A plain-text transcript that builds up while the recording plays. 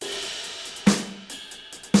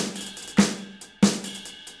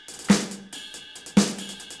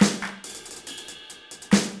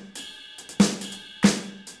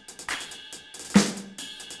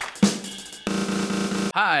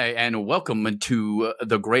Hi, and welcome to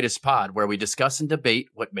The Greatest Pod, where we discuss and debate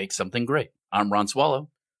what makes something great. I'm Ron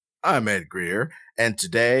Swallow. I'm Ed Greer, and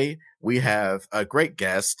today we have a great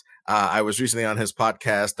guest. I was recently on his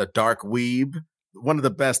podcast, The Dark Weeb, one of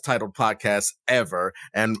the best titled podcasts ever,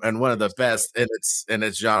 and one of the best in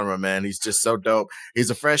its genre. Man, he's just so dope.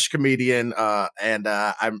 He's a fresh comedian, and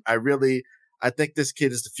I think this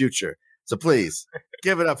kid is the future. So please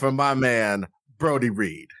give it up for my man, Brodie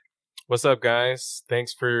Reed. What's up, guys?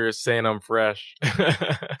 Thanks for saying I'm fresh.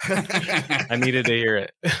 I needed to hear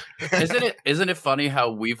it. Isn't it funny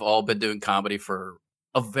how we've all been doing comedy for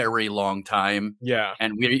a very long time? Yeah.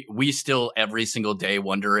 And we still every single day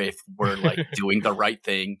wonder if we're like doing the right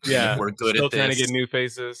thing. Yeah. If we're good still at this. Trying to get new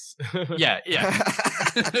faces. Yeah.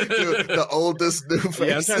 Dude, the oldest new faces.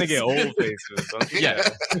 Yeah, I'm trying to get old faces.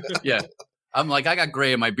 Yeah. I'm like, I got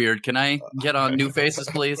gray in my beard. Can I get on new faces,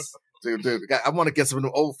 please? Dude, I want to get some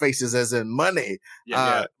old faces as in money.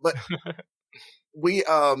 Yeah. But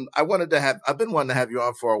I've been wanting to have you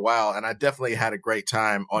on for a while, and I definitely had a great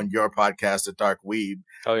time on your podcast, The Dark Weeb.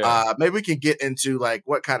 Oh, yeah. Maybe we can get into like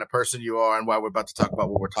what kind of person you are and why we're about to talk about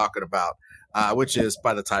what we're talking about, which is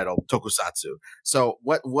by the title Tokusatsu. So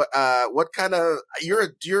what kind of,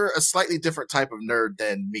 you're a slightly different type of nerd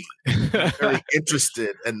than me. I'm very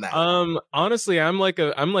interested in that. Honestly, I'm like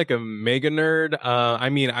a mega nerd. I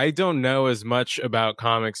mean, I don't know as much about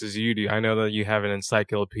comics as you do. I know that you have an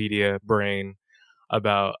encyclopedia brain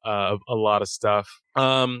about a lot of stuff.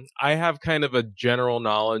 I have kind of a general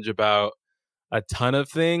knowledge about a ton of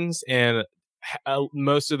things, and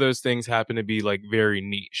most of those things happen to be like very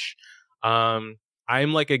niche. I'm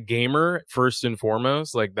like a gamer first and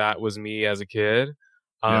foremost. Like that was me as a kid.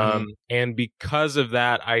 And because of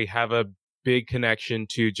that, I have a big connection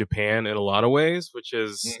to Japan in a lot of ways, which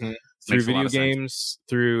is through video games,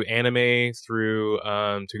 through anime, through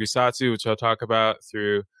Tokusatsu, which I'll talk about,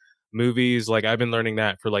 through movies. Like I've been learning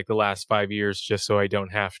that for like the last 5 years, just so I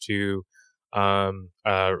don't have to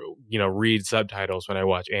read subtitles when I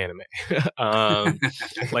watch anime.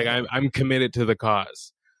 Like I'm committed to the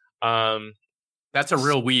cause. That's a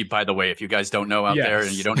real weeb, by the way, if you guys don't know out there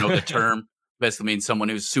and you don't know the term. Basically means someone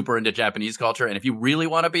who's super into Japanese culture, and if you really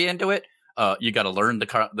want to be into it, you got to learn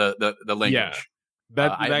the language. Yeah.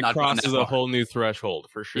 That crosses a whole new threshold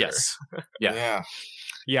for sure. Yes. Yeah.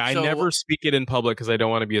 Yeah, I never speak it in public because I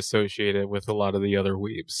don't want to be associated with a lot of the other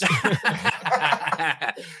weebs.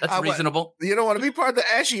 That's reasonable. You don't want to be part of the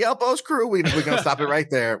Ashy Elbows crew? We're going to stop it right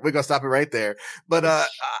there. But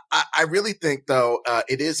I really think, though,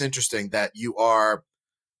 it is interesting that you are...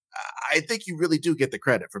 I think you really do get the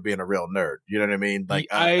credit for being a real nerd. You know what I mean? Like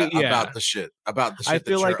about the shit. I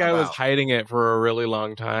feel like I was hiding it for a really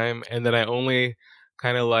long time, and then I only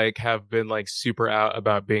kind of like have been like super out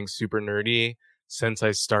about being super nerdy since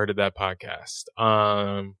I started that podcast.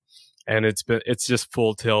 And it's just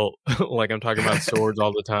full tilt. Like I'm talking about swords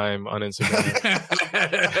all the time on Instagram.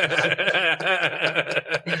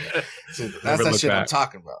 That's the shit I'm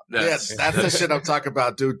talking about. That's the shit I'm talking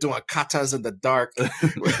about, dude. Doing katas in the dark.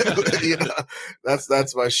 You know,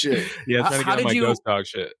 that's my shit. Yeah, trying to get my ghost dog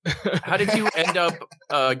shit. How did you end up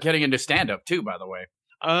getting into stand up too, by the way?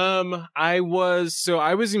 I was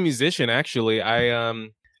a musician actually.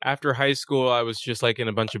 After high school, I was just like in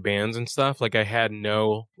a bunch of bands and stuff. Like I had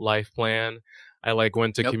no life plan. I like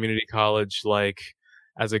went to community college like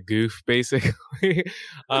as a goof, basically.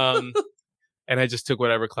 And I just took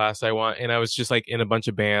whatever class I want. And I was just like in a bunch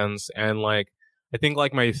of bands. And like, I think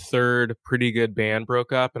like my third pretty good band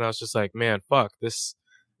broke up. And I was just like, man, fuck this.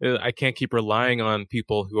 I can't keep relying on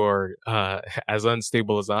people who are as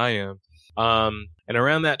unstable as I am. And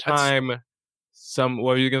around that time, what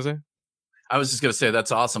were you going to say? I was just going to say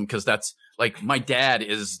that's awesome because that's like my dad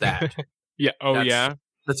is that. Yeah. Oh, yeah.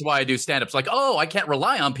 That's why I do stand-ups. Like, I can't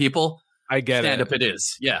rely on people. I get stand-up it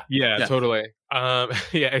is. Yeah. Yeah, totally.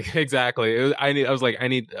 Yeah, exactly. I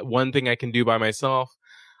need one thing I can do by myself.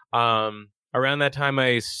 Around that time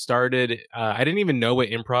I started, I didn't even know what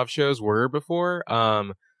improv shows were before.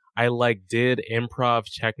 I like did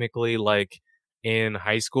improv technically like in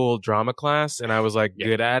high school drama class, and I was like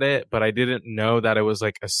good at it, but I didn't know that it was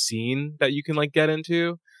like a scene that you can like get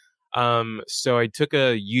into. So I took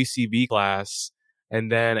a UCB class,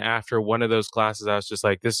 and then after one of those classes, I was just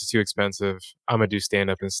like, this is too expensive. I'm gonna do stand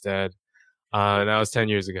up instead. And that was 10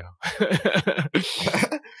 years ago.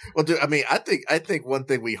 Well, dude, I mean, I think one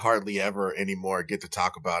thing we hardly ever anymore get to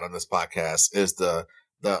talk about on this podcast is the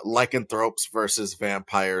lycanthropes versus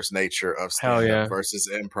vampires nature of stand-up versus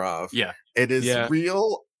improv. Yeah. It is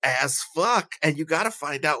real as fuck. And you got to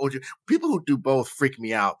find out people who do both freak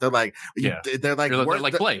me out. They're like, they're like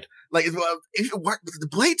Blade. Like, if you work, the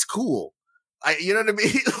Blade's cool. You know what I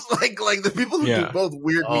mean? like the people who do both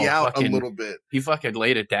weird me out a little bit. He fucking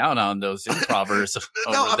laid it down on those improvers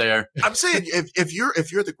over there. I'm saying if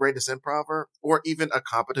you're the greatest improver or even a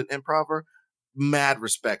competent improver, mad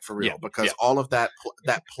respect for real, because all of that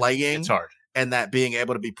playing, it's hard. And that being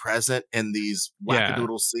able to be present in these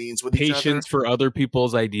wackadoodle scenes with each other. Patience for other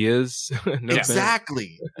people's ideas.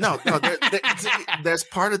 Exactly. No, there's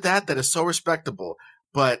part of that is so respectable.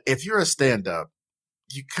 But if you're a stand-up,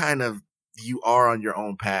 you are on your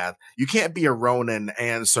own path. You can't be a Ronin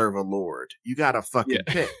and serve a Lord. You got to fucking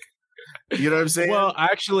pick. You know what I'm saying? Well,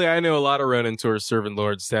 actually, I know a lot of Ronin tours serving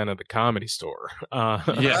Lords down at the Comedy Store. At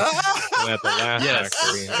the last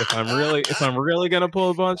actually. If I'm really gonna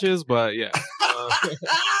pull bunches, but yeah.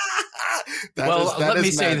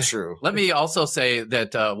 True. Let me also say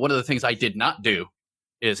that one of the things I did not do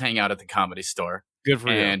is hang out at the Comedy Store. Good for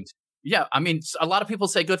you. And yeah, I mean, a lot of people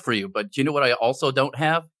say good for you, but you know what? I also don't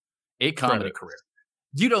have a comedy career.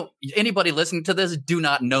 Anybody listening to this do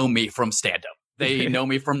not know me from stand-up. They know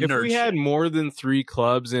me from nerd. If we had more than 3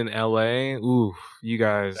 clubs in LA, you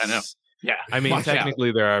guys. I know. Yeah. I mean,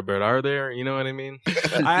 technically there are, but are there? You know what I mean?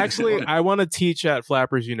 I want to teach at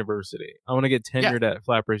Flappers University. I want to get tenured at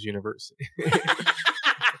Flappers University.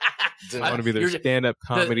 I want to be their stand-up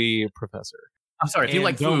comedy professor. I'm sorry, if you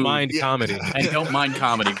like don't mind comedy. And don't mind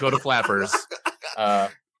comedy, go to Flappers.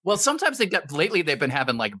 Well, sometimes lately they've been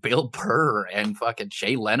having like Bill Burr and fucking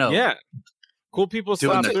Jay Leno. Yeah. Cool people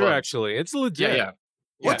stop through, actually. It's legit. Yeah.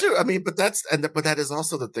 Well, too, I mean, but that is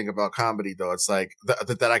also the thing about comedy, though. It's like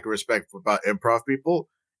that I can respect about improv people.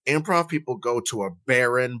 Improv people go to a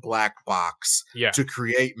barren black box to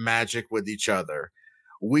create magic with each other.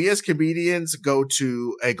 We as comedians go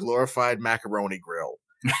to a glorified macaroni grill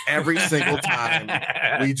every single time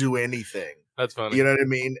we do anything. That's funny. You know what I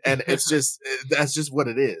mean? And that's just what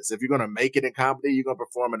it is. If you're going to make it in comedy, you're going to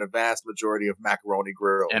perform in a vast majority of macaroni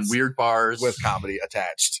grills and weird bars with comedy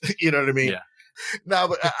attached. You know what I mean? Yeah. No,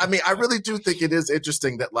 but I mean, I really do think it is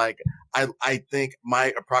interesting that, like, I think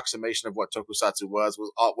my approximation of what Tokusatsu was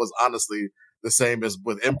honestly the same as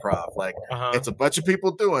with improv. Like, it's a bunch of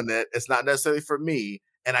people doing it. It's not necessarily for me.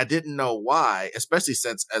 And I didn't know why, especially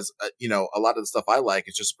since, as a lot of the stuff I like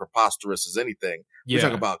is just preposterous as anything. We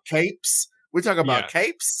talk about capes. We talk about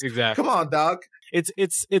capes. Exactly. Come on, dog. It's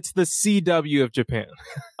the CW of Japan.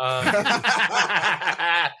 That's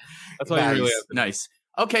all you really have. Nice.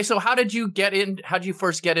 Okay, so how did you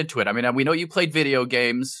first get into it? I mean, we know you played video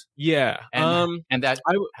games. Yeah. And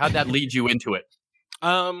how'd that lead you into it?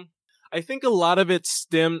 I think a lot of it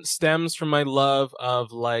stems from my love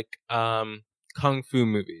of like kung fu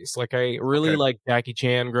movies. Like I really liked Jackie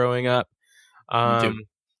Chan growing up.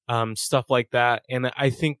 Stuff like that. And I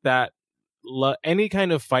think that any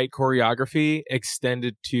kind of fight choreography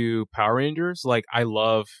extended to Power Rangers. Like I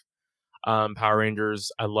love Power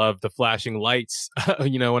Rangers. I love the flashing lights,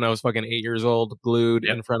 when I was fucking 8 years old, glued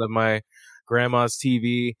in front of my grandma's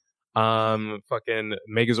TV. Fucking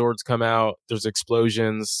Megazords come out. There's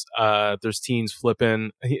explosions. There's teens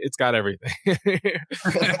flipping. It's got everything.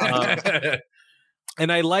 And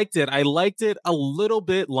I liked it. I liked it a little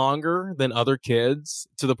bit longer than other kids,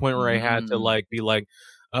 to the point where I had to be like,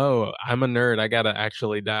 oh, I'm a nerd. I got to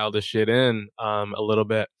actually dial this shit in a little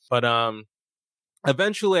bit. But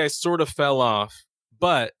eventually I sort of fell off.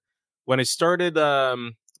 But when I started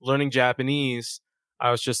learning Japanese,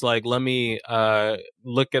 I was just like, let me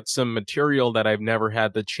look at some material that I've never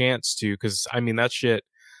had the chance to. Because, I mean, that shit,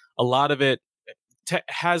 a lot of it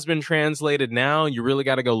has been translated now. You really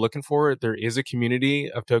got to go looking for it. There is a community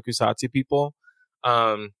of Tokusatsu people,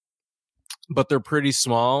 but they're pretty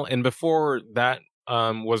small. And before that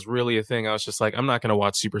was really a thing, I was just like, I'm not going to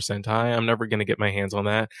watch Super Sentai. I'm never going to get my hands on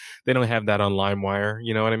that. They don't have that on LimeWire.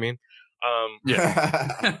 You know what I mean?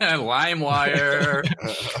 LimeWire.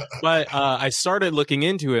 But I started looking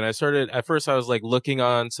into it. At first I was like looking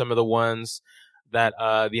on some of the ones that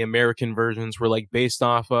the American versions were like based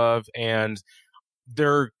off of, and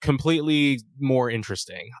they're completely more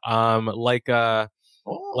interesting. Like the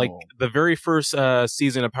very first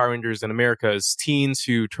season of Power Rangers in America is teens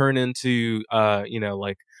who turn into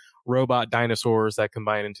like robot dinosaurs that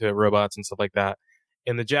combine into robots and stuff like that.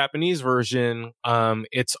 In the Japanese version,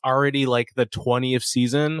 it's already like the 20th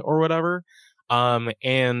season or whatever.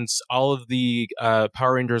 And all of the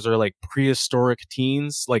Power Rangers are like prehistoric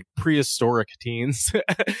teens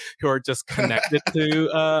who are just connected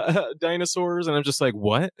to dinosaurs. And I'm just like,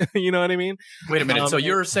 what? You know what I mean? Wait a minute. So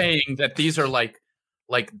you're saying that these are like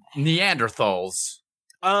Neanderthals?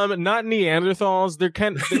 Not Neanderthals.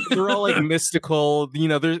 They're all like mystical.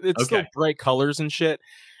 It's still bright colors and shit.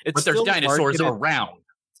 But there's dinosaurs around.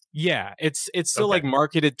 Yeah, it's still like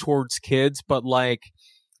marketed towards kids, but like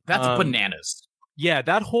that's bananas. Yeah,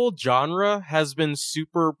 that whole genre has been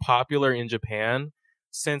super popular in Japan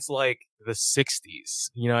since like the 60s.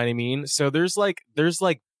 You know what I mean? So there's like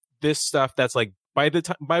this stuff that's like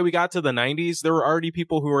by we got to the 90s, there were already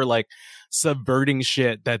people who were like subverting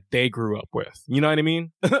shit that they grew up with. You know what I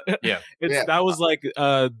mean? Yeah. That was like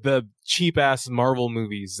the cheap ass Marvel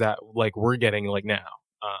movies that like we're getting like now.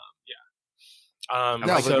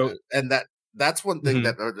 That's one thing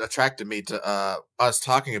that attracted me to us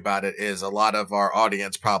talking about it is a lot of our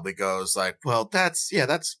audience probably goes like, well, that's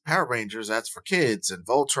Power Rangers, that's for kids, and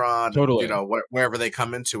Voltron, totally. And, wherever they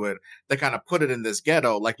come into it, they kind of put it in this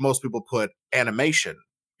ghetto, like most people put animation.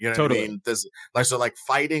 You know what I mean? There's like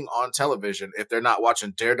fighting on television, if they're not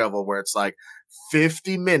watching Daredevil, where it's like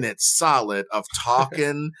 50 minutes solid of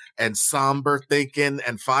talking and somber thinking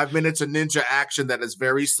and 5 minutes of ninja action that is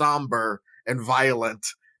very somber and violent.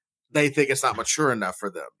 They think it's not mature enough for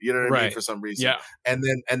them. You know what I mean? For some reason. Yeah. And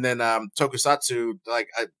then Tokusatsu, like,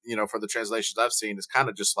 for the translations I've seen, is kind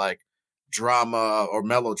of just like drama or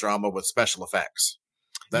melodrama with special effects.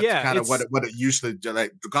 That's kind of what it usually,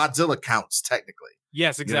 like, Godzilla counts technically.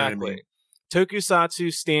 Yes, exactly. You know what I mean?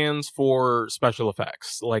 Tokusatsu stands for special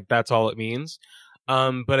effects. Like, that's all it means.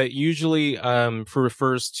 But it usually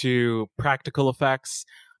refers to practical effects.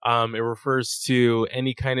 It refers to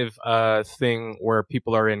any kind of thing where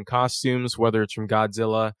people are in costumes, whether it's from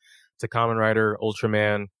Godzilla to Kamen Rider,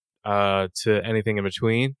 Ultraman, to anything in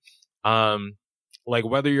between. Like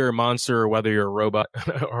whether you're a monster or whether you're a robot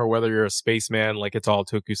or whether you're a spaceman, like it's all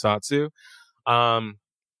Tokusatsu.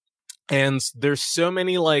 And there's so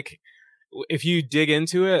many, like, if you dig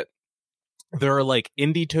into it, there are like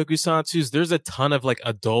indie Tokusatsus. There's a ton of like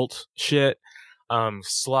adult shit.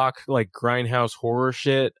 Schlock, like grindhouse horror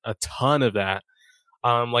shit, a ton of that.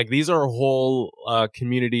 Like these are whole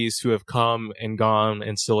communities who have come and gone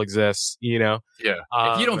and still exist, you know? Yeah.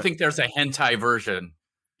 If you don't think there's a hentai version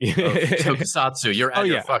of Tokusatsu, you're out of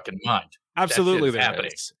your fucking mind. Absolutely, there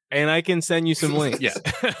happening. Is. And I can send you some links. Yeah.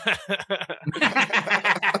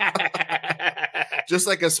 Just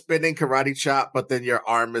like a spinning karate chop, but then your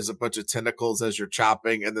arm is a bunch of tentacles as you're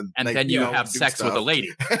chopping, and then you have sex with a lady.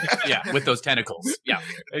 Yeah, with those tentacles. Yeah,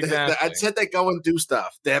 exactly. I said they go and do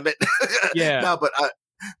stuff. Damn it. Yeah. No, but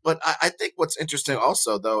I think what's interesting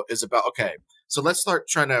also though is about, okay, so let's start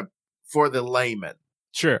trying to, for the layman,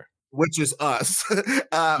 sure, which is us.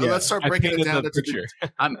 Let's start breaking it down.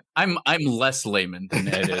 I'm less layman than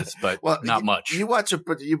Ed is, but not much. You watch a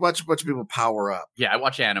bunch of people power up. Yeah, I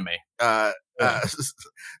watch anime.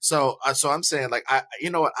 So I'm saying, like,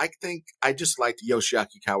 you know what? I think I just liked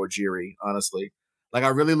Yoshiaki Kawajiri, honestly. Like, I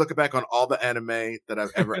really look back on all the anime that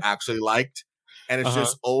I've ever actually liked, and it's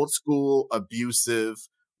just old school, abusive,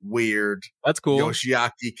 weird. That's cool.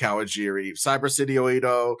 Yoshiaki Kawajiri, Cyber City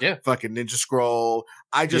Oedo, fucking Ninja Scroll.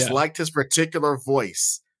 I just liked his particular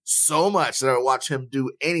voice so much that I would watch him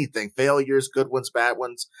do anything. Failures, good ones, bad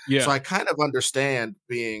ones. Yeah. So I kind of understand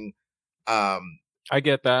being. I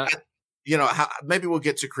get that. You know, maybe we'll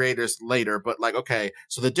get to creators later, but like, okay,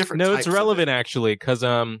 so the different. No, it's relevant actually, because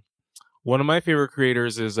one of my favorite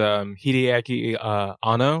creators is Hideaki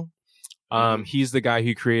Anno. He's the guy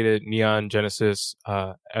who created Neon Genesis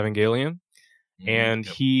Evangelion, and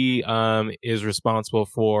he is responsible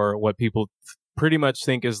for what people pretty much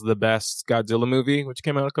think is the best Godzilla movie, which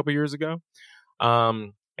came out a couple years ago.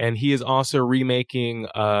 And he is also remaking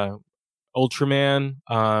Ultraman,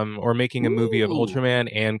 or making a movie of Ultraman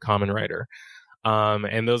and Kamen Rider.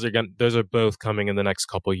 And those are both coming in the next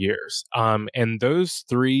couple years. And those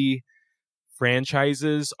three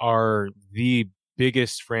franchises are the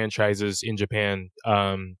biggest franchises in Japan,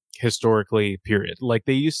 historically, period. Like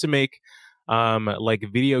they used to make like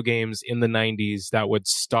video games in the 90s that would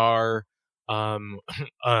star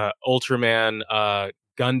Ultraman,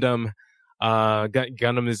 Gundam,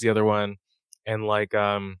 Gundam is the other one, and like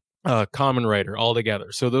Kamen Rider all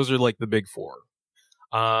together. So those are like the big four,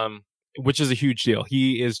 which is a huge deal.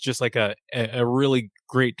 He is just like a really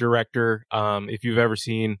great director. If you've ever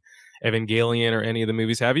seen Evangelion or any of the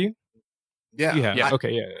movies, have you? Yeah. Yeah.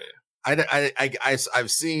 Okay. Yeah.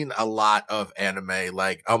 I've seen a lot of anime,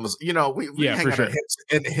 like almost, you know, we hang out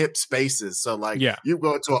in hip spaces. So like, you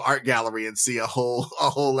go into an art gallery and see a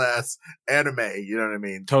whole ass anime. You know what I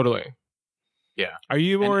mean? Totally. Yeah. Are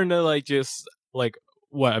you more into like just like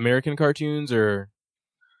what, American cartoons or?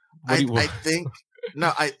 I think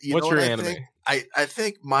no. What's your anime? I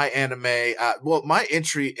think my anime. Well, my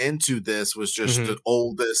entry into this was just the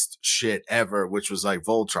oldest shit ever, which was like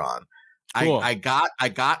Voltron. Cool. I got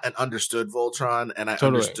and understood Voltron, and I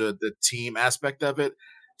understood the team aspect of it.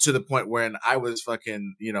 to the point when I was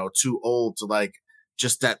fucking, too old to like,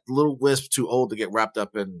 just that little wisp too old to get wrapped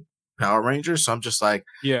up in Power Rangers. So I'm just like,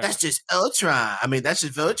 that's just Ultron. I mean, that's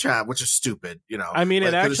just Voltron, which is stupid, I mean,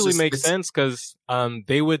 it actually makes sense because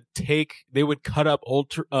they would cut up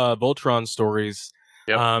Voltron stories.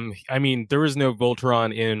 Yep. I mean, there is no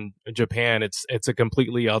Voltron in Japan. It's a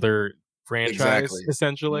completely other franchise,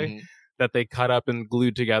 essentially, that they cut up and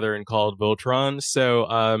glued together and called Voltron. So,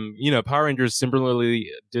 Power Rangers similarly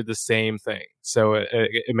did the same thing. So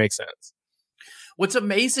it makes sense. What's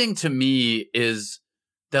amazing to me is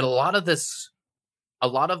that a lot of this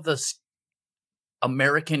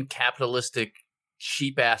American capitalistic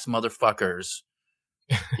cheap ass motherfuckers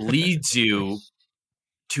leads you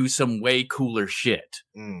to some way cooler shit.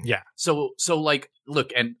 Yeah. So like,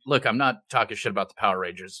 look, I'm not talking shit about the Power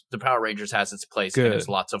Rangers. The Power Rangers has its place and it's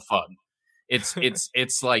lots of fun. It's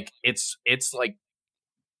like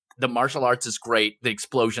the martial arts is great. The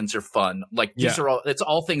explosions are fun. Like it's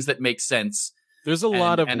all things that make sense. There's a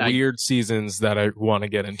lot of weird seasons that I want to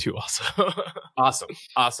get into also. Awesome.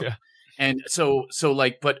 Yeah. And so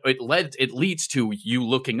like, but it leads to you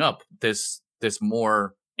looking up this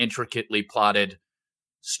more intricately plotted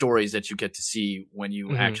stories that you get to see when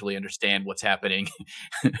you actually understand what's happening.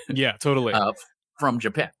 Yeah, totally. From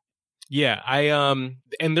Japan. Yeah,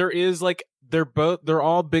 and there is like they're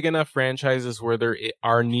all big enough franchises where there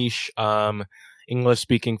are niche English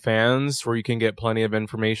speaking fans where you can get plenty of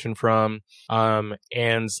information from.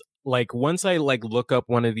 And like once I like look up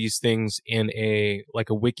one of these things in a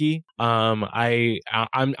wiki, I'm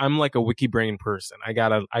like a wiki brain person. I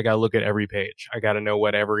gotta look at every page. I gotta know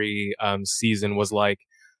what every season was like.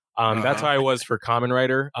 That's how I was for Kamen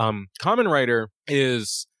Rider. Kamen Rider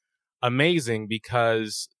is amazing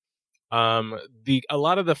because a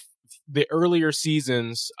lot of the earlier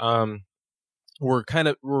seasons were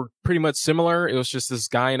pretty much similar. It was just this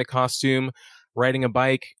guy in a costume riding a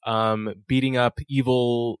bike, beating up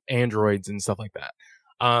evil androids and stuff like that.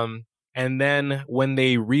 And then when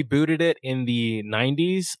they rebooted it in the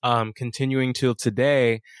 90s, continuing till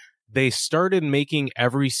today, they started making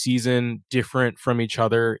every season different from each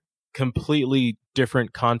other, completely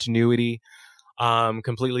different continuity,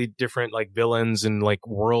 completely different like villains and like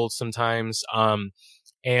worlds sometimes.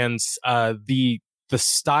 And the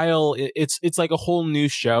style, it's like a whole new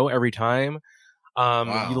show every time.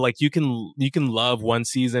 Wow. You can love one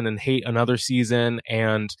season and hate another season,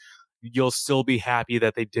 and you'll still be happy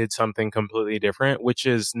that they did something completely different, which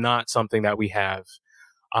is not something that we have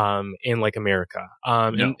in like America.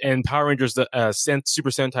 No. And Power Rangers, Super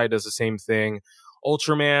Sentai does the same thing.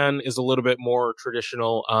 Ultraman is a little bit more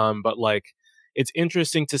traditional, but like it's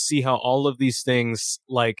interesting to see how all of these things,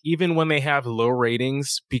 like even when they have low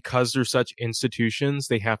ratings, because they're such institutions,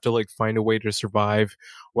 they have to like find a way to survive,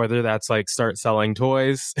 whether that's like start selling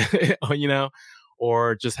toys,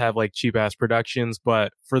 or just have like cheap ass productions.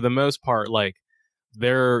 But for the most part, like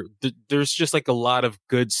there's just like a lot of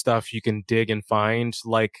good stuff you can dig and find,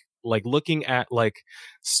 like looking at like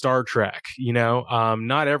Star Trek,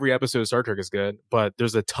 not every episode of Star Trek is good, but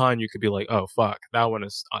there's a ton you could be like, oh fuck, that one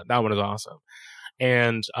is awesome.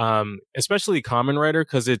 And especially Kamen Rider,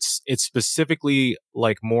 because it's specifically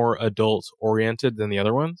like more adult oriented than the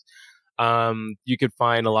other ones. You could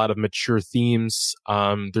find a lot of mature themes.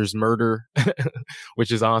 There's murder,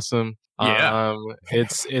 which is awesome. Yeah.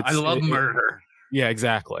 I love murder. Yeah,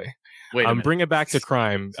 exactly. Wait a minute. Bring it back to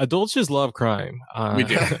crime. Adults just love crime. We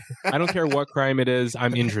do. I don't care what crime it is.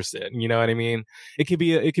 I'm interested. You know what I mean? It could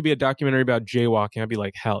be a documentary about jaywalking. I'd be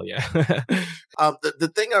like, hell yeah.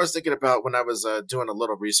 The thing I was thinking about when I was doing a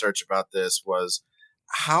little research about this was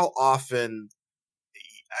how often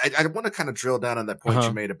I want to kind of drill down on that point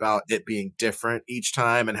you made about it being different each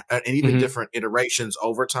time and even different iterations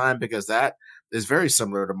over time, because that is very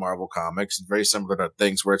similar to Marvel Comics and very similar to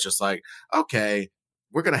things where it's just like, okay,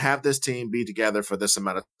 we're going to have this team be together for this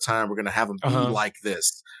amount of time. We're going to have them be like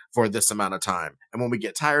this for this amount of time. And when we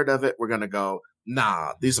get tired of it, we're going to go,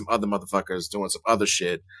 nah, these some other motherfuckers doing some other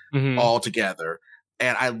shit all together.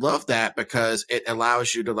 And I love that because it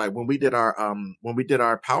allows you to, like, when we did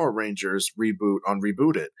our Power Rangers reboot on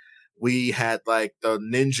Rebooted, we had like the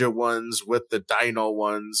ninja ones with the dino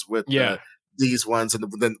ones with these ones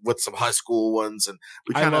and then with some high school ones. And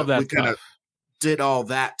we kind of did all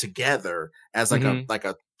that together as like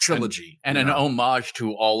a trilogy and an homage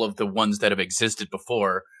to all of the ones that have existed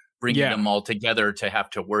before, bringing them all together to have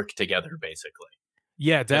to work together, basically.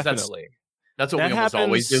 Yeah, definitely. That's what we almost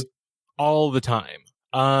always do all the time.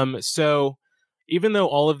 So even though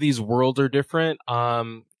all of these worlds are different,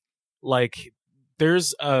 like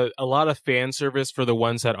there's a lot of fan service for the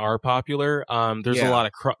ones that are popular. There's a lot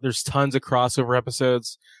of there's tons of crossover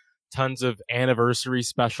episodes, tons of anniversary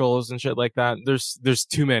specials and shit like that. There's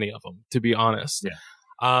too many of them, to be honest.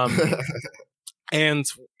 And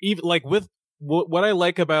even like with what I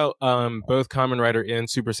like about both Kamen Rider and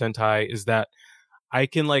Super Sentai is that I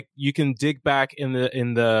can you can dig back in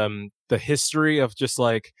the history of just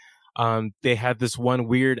like they had this one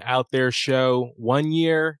weird out there show one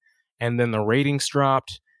year, and then the ratings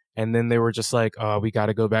dropped, and then they were just like, oh, we got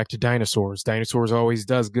to go back to dinosaurs. Dinosaurs always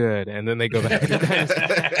does good, and then they go back to dinosaurs.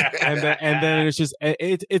 and then it's just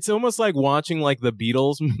it's almost like watching like the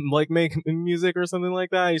Beatles like make music or something like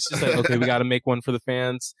that. It's just like, okay, we got to make one for the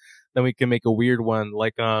fans, then we can make a weird one.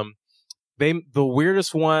 Like the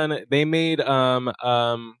weirdest one they made a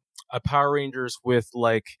Power Rangers with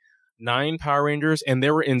like 9 Power Rangers, and they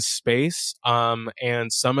were in space,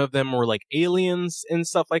 and some of them were like aliens and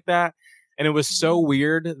stuff like that, and it was so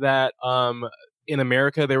weird that in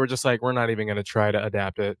America they were just like, we're not even going to try to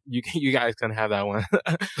adapt it, you guys can have that one.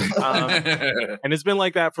 And it's been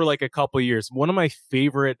like that for like a couple of years. One of my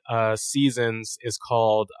favorite seasons is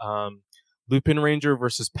called Lupin Ranger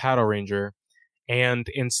versus Paddle Ranger, and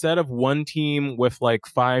instead of one team with like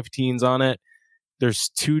 5 teens on it, there's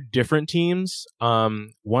 2 different teams.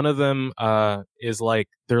 One of them is like,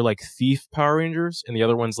 they're like thief Power Rangers, and the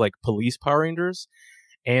other one's like police Power Rangers,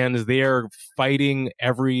 and they are fighting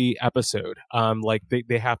every episode. Like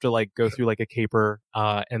they have to like go through like a caper,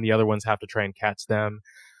 and the other ones have to try and catch them.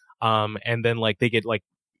 And then like they get like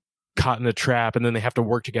caught in a trap, and then they have to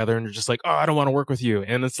work together, and they're just like, oh, I don't want to work with you.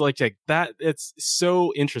 And it's like that. It's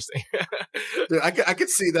so interesting. Dude, I could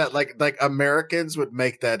see that like Americans would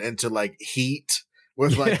make that into like Heat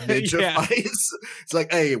with like ninja fights. It's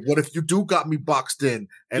like, hey, what if you do got me boxed in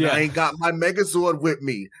and I ain't got my Megazord with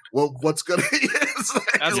me? Well, what's gonna?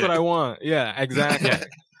 That's what I want. Yeah, exactly.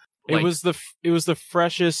 It was the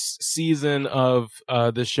freshest season of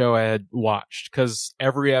the show I had watched, because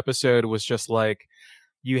every episode was just like,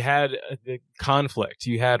 you had the conflict,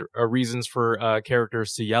 you had reasons for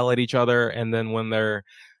characters to yell at each other, and then when they're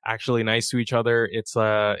actually nice to each other, it's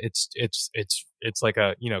like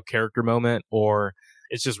a character moment, or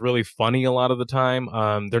it's just really funny a lot of the time.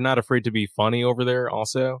 They're not afraid to be funny over there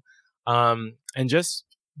also, and just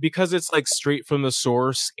because it's like straight from the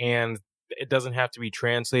source and it doesn't have to be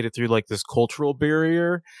translated through like this cultural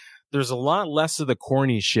barrier, there's a lot less of the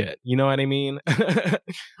corny shit. You know what I mean?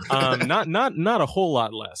 Not a whole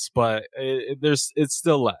lot less, but it's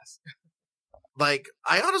still less. Like,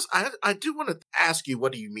 I do want to ask you,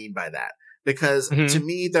 what do you mean by that? Because to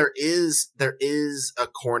me, there is a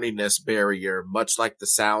corniness barrier, much like the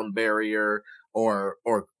sound barrier or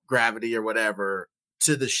gravity or whatever,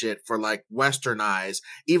 to the shit for like Western eyes,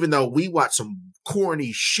 even though we watch some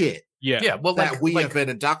corny shit. Yeah. Well, that we have been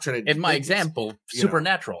indoctrinated. In my example,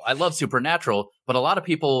 Supernatural. I love Supernatural, but a lot of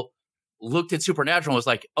people looked at Supernatural and was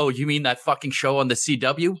like, "Oh, you mean that fucking show on the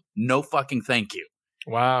CW? No fucking thank you."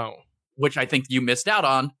 Wow. Which I think you missed out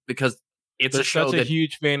on, because it's There's a show such a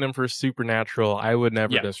huge fandom for Supernatural. I would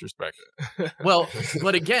never disrespect it. Well,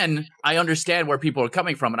 but again, I understand where people are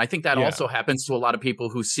coming from, and I think that also happens to a lot of people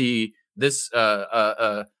who see this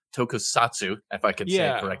Tokusatsu, if I could say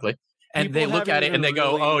it correctly. And they look at it and they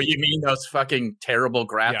go, "Oh, you mean those fucking terrible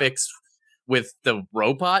graphics with the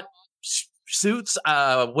robot suits?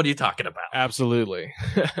 What are you talking about?" Absolutely.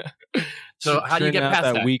 So how do you get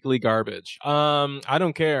past that weekly garbage? I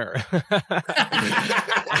don't care.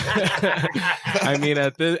 I mean,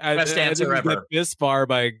 best answer ever. Get this far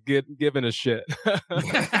by giving a shit.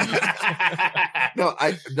 No,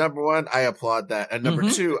 number one, I applaud that, and number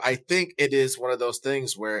two, I think it is one of those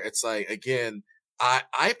things where it's like, again,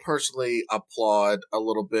 I personally applaud a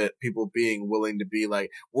little bit people being willing to be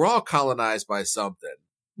like, we're all colonized by something.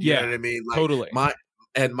 You know what I mean? Like, totally.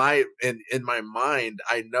 In my mind,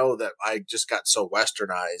 I know that I just got so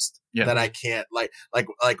westernized that I can't like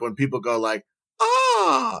when people go like,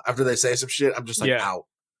 after they say some shit, I'm just like, out.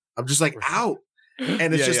 I'm just like, out.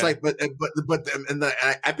 And it's just like,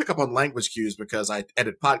 I pick up on language cues because I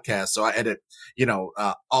edit podcasts. So I edit,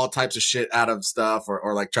 all types of shit out of stuff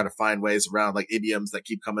or like try to find ways around like idioms that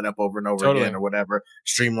keep coming up over and over again or whatever,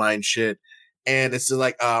 streamline shit. And it's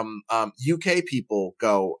like, UK people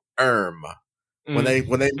go, when they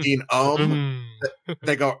mean,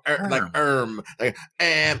 they go, like,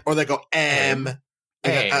 or they go,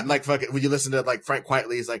 like fucking when you listen to like Frank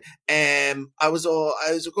Quietly, he's like, I was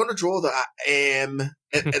going to draw the and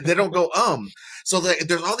they don't go So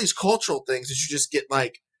there's all these cultural things that you just get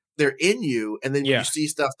like they're in you, and then when you see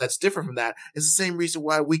stuff that's different from that, it's the same reason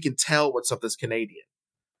why we can tell what something's Canadian.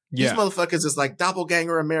 These motherfuckers is like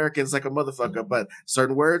doppelganger Americans like a motherfucker, but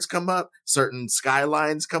certain words come up, certain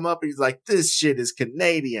skylines come up, and he's like, this shit is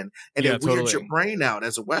Canadian. And it weirds your brain out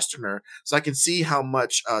as a Westerner. So I can see how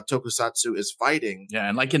much Tokusatsu is fighting. Yeah,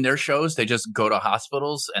 and like in their shows, they just go to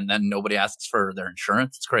hospitals and then nobody asks for their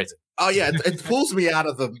insurance. It's crazy. Oh, yeah, it pulls me out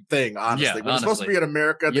of the thing, honestly. Yeah, when it's supposed to be in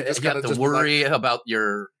America, you have to worry about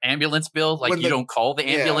your ambulance bill. Like, you don't call the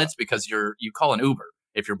ambulance because you call an Uber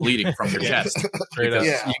if you're bleeding from your chest.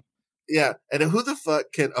 Yeah, and who the fuck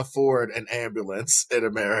can afford an ambulance in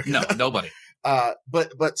America? No, nobody.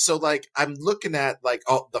 But so like I'm looking at like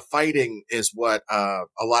all the fighting is what a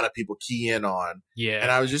lot of people key in on. Yeah.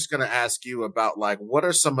 And I was just gonna ask you about like what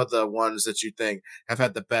are some of the ones that you think have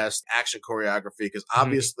had the best action choreography? Because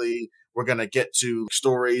obviously we're gonna get to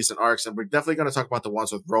stories and arcs, and we're definitely gonna talk about the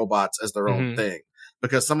ones with robots as their own thing.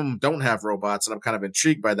 Because some of them don't have robots, and I'm kind of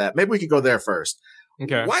intrigued by that. Maybe we could go there first.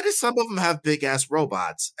 Okay. Why do some of them have big ass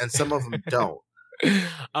robots and some of them don't?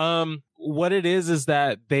 What it is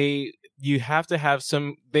that you have to have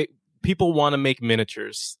people want to make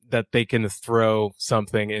miniatures that they can throw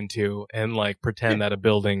something into and like pretend that a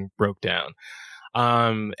building broke down.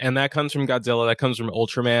 And that comes from Godzilla, that comes from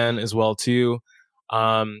Ultraman as well too.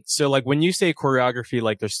 So like when you say choreography,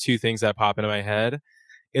 like there's two things that pop into my head.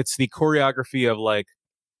 It's the choreography of like,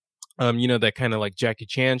 that kind of like Jackie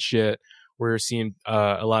Chan shit where you're seeing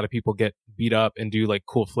a lot of people get beat up and do like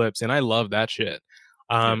cool flips, and I love that shit.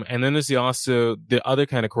 And then there's also the other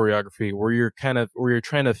kind of choreography where you're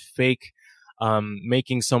trying to fake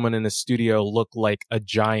making someone in the studio look like a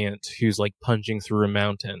giant who's like punching through a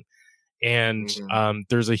mountain. And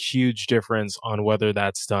there's a huge difference on whether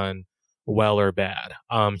that's done well or bad.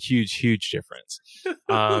 Huge difference.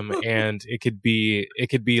 And it could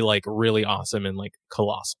be like really awesome and like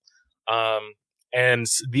colossal. And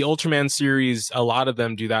the Ultraman series, a lot of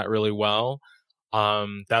them do that really well.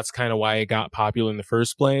 That's kind of why it got popular in the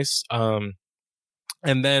first place. And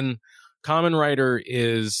then Kamen Rider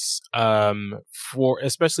is, for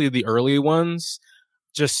especially the early ones,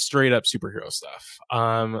 just straight up superhero stuff.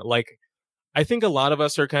 Like I think a lot of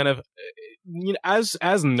us are kind of, as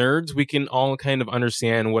nerds, we can all kind of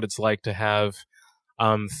understand what it's like to have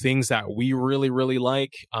things that we really, really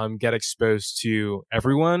like get exposed to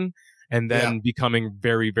everyone. And then becoming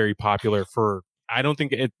very, very popular I don't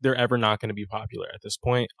think they're ever not going to be popular at this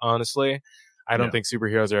point, honestly. I don't think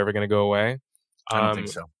superheroes are ever going to go away. I don't think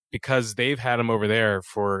so. Because they've had them over there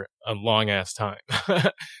for a long ass time.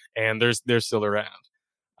 And they're still around.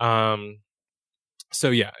 So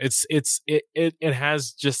yeah, it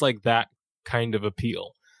has just like that kind of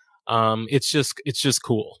appeal. It's just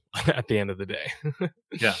cool at the end of the day.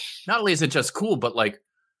 Yeah. Not only is it just cool, but like,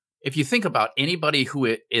 if you think about anybody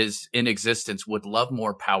who is in existence would love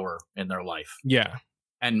more power in their life. Yeah.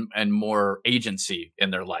 And more agency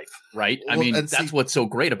in their life, right? Well, I mean, that's what's so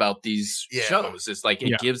great about these shows is like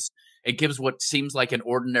it gives what seems like an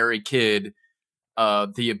ordinary kid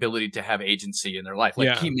the ability to have agency in their life.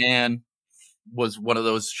 Like Kamen was one of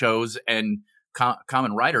those shows, and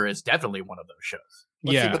Kamen Rider is definitely one of those shows.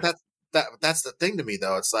 See, but that's the thing to me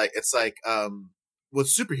though. It's like with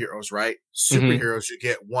superheroes, right? Superheroes, you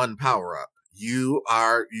get one power up. You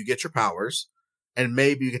get your powers, and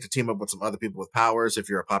maybe you get to team up with some other people with powers if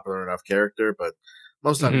you're a popular enough character. But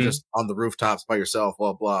most of the time, you're just on the rooftops by yourself.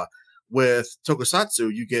 Blah blah. With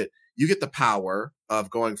Tokusatsu, you get the power of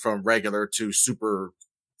going from regular to super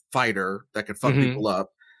fighter that can fuck people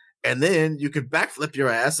up. And then you can backflip your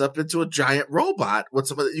ass up into a giant robot with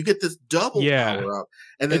some of you get this double power up.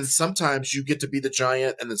 And then sometimes you get to be the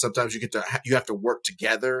giant, and then sometimes you have to work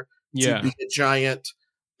together to be a giant.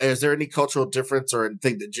 Is there any cultural difference or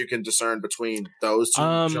anything that you can discern between those two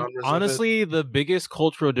genres? Honestly, the biggest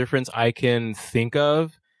cultural difference I can think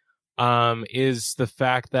of is the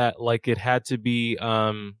fact that like it had to be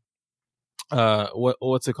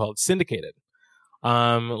what's it called? Syndicated.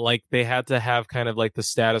 Like they had to have kind of like the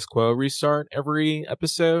status quo restart every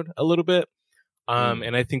episode a little bit.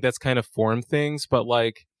 And I think that's kind of formed things. But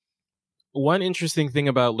like one interesting thing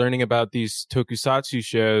about learning about these tokusatsu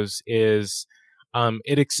shows is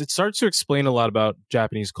it starts to explain a lot about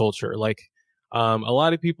Japanese culture. Like a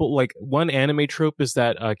lot of people, like one anime trope is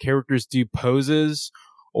that characters do poses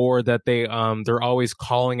or that they're always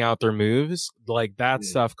calling out their moves. Like that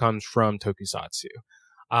stuff comes from tokusatsu.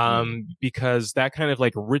 Because that kind of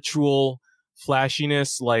like ritual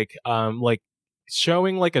flashiness, like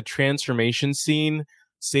showing like a transformation scene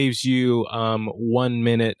saves you 1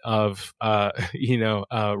 minute of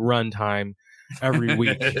run time every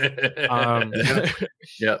week.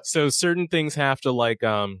 So certain things have to like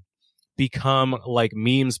become like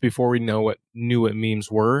memes before we knew what memes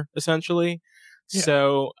were, essentially.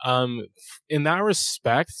 So, in that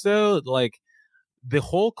respect, though, like the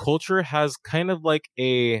whole culture has kind of like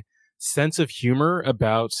a sense of humor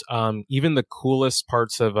about even the coolest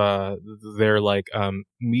parts of their like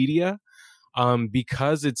media,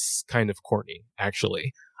 because it's kind of corny,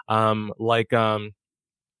 actually. I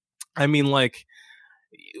mean, like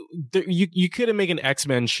you could make an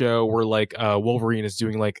X-Men show where like Wolverine is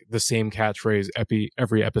doing like the same catchphrase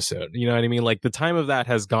every episode. You know what I mean? Like the time of that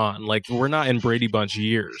has gone. Like we're not in Brady Bunch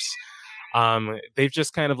years. They've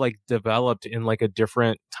just kind of like developed in like a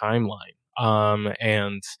different timeline.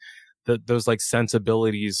 And those like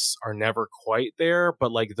sensibilities are never quite there,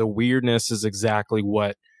 but like the weirdness is exactly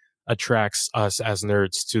what attracts us as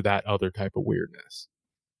nerds to that other type of weirdness.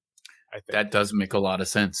 I think that does make a lot of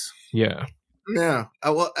sense. Yeah. Yeah.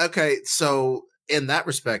 Well, okay. So in that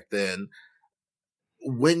respect, then,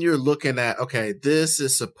 when you're looking at, okay, this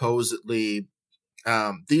is supposedly,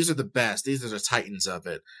 these are the best. These are the titans of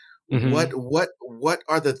it. Mm-hmm. What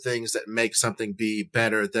are the things that make something be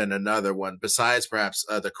better than another one besides perhaps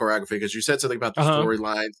the choreography? Because you said something about the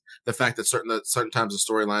storylines, the fact that certain times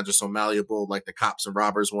the storylines are so malleable, like the cops and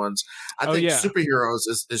robbers ones. I think superheroes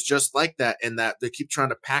is just like that, in that they keep trying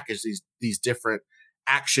to package these different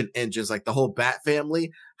action engines, like the whole Bat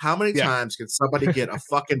family. How many times can somebody get a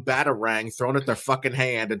fucking batarang thrown at their fucking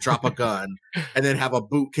hand and drop a gun and then have a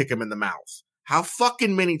boot kick him in the mouth? How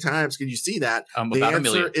fucking many times can you see that? The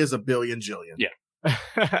answer is a billion jillion. Yeah.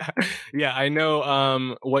 Yeah, I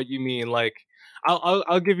know what you mean. Like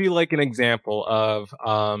I'll give you like an example of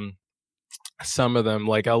some of them.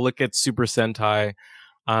 Like I'll look at Super Sentai.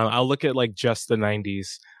 I'll look at like just the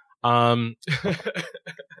 90s.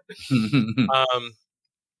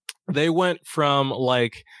 They went from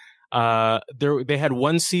like they had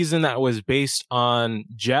one season that was based on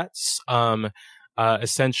jets.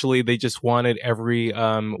 Essentially, they just wanted every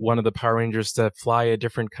one of the Power Rangers to fly a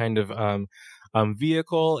different kind of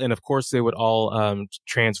vehicle, and of course, they would all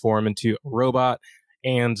transform into a robot.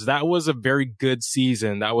 And that was a very good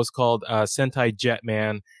season. That was called Sentai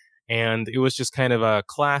Jetman, and it was just kind of a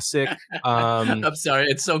classic. I'm sorry,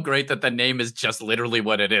 it's so great that the name is just literally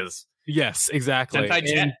what it is. Yes, exactly. Sentai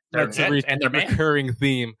Jet. That's a recurring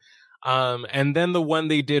theme. And then the one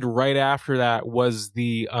they did right after that was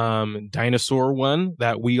the dinosaur one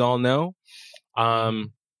that we all know. The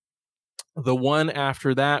one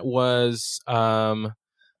after that was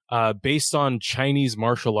based on Chinese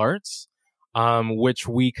martial arts, which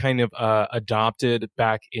we kind of adopted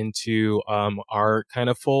back into our kind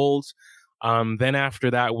of fold. Then after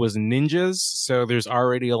that was ninjas, so there's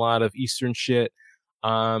already a lot of Eastern shit.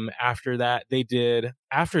 After that they did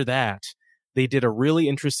a really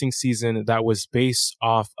interesting season that was based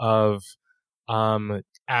off of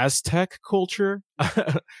Aztec culture,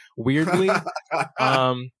 weirdly.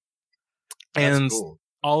 And cool.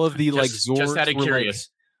 All of the like Zords just out of curious,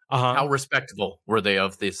 like, how respectable were they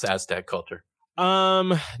of this Aztec culture?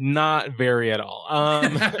 Not very at all.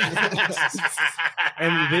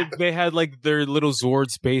 And they had like their little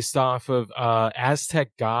Zords based off of Aztec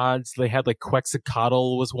gods. They had like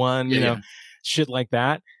Quetzalcoatl was one, you know, shit like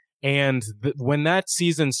that. And when that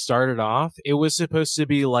season started off, it was supposed to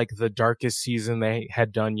be like the darkest season they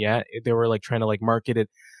had done yet. They were like trying to like market it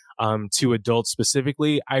to adults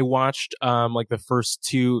specifically. I watched like the first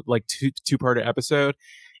two-part episode,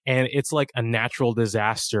 and it's like a natural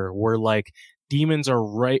disaster where like demons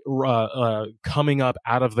are coming up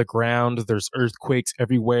out of the ground. There's earthquakes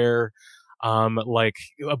everywhere. Like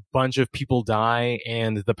a bunch of people die,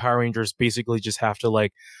 and the Power Rangers basically just have to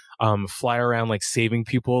like fly around like saving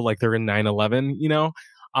people like they're in 9/11, you know?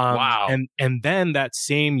 Wow. And then that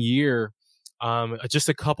same year, just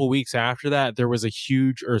a couple weeks after that, there was a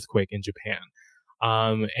huge earthquake in Japan.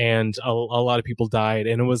 And a lot of people died,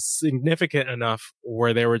 and it was significant enough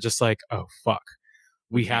where they were just like, oh, fuck,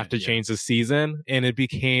 we have to change the season. And it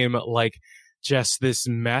became like just this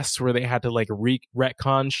mess where they had to like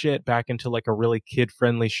retcon shit back into like a really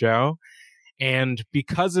kid-friendly show. And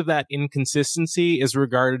because of that inconsistency is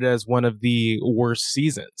regarded as one of the worst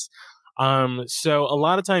seasons. So a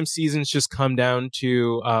lot of times seasons just come down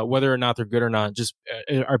to whether or not they're good or not, just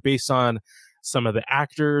are based on some of the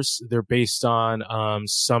actors. They're based on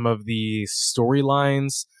some of the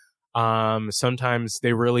storylines. Sometimes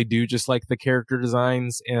they really do just like the character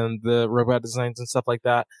designs and the robot designs and stuff like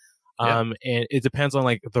that. And it depends on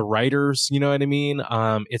like the writers, you know what I mean?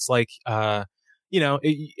 It's like, you know,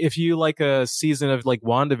 if you like a season of like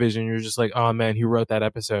WandaVision, you're just like, oh man, who wrote that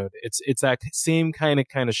episode? It's that same kind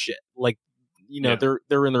of shit. Like, you know,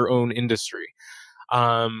 they're in their own industry,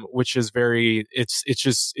 which is very, it's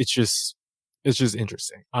just it's just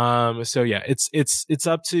interesting. So yeah, it's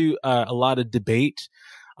up to a lot of debate.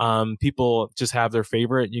 People just have their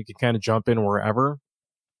favorite. You can kind of jump in wherever.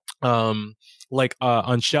 Like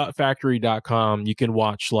on shoutfactory.com, you can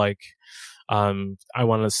watch like I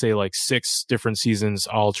want to say like 6 different seasons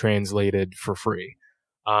all translated for free.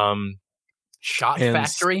 Shot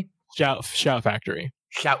Factory? Shout Factory.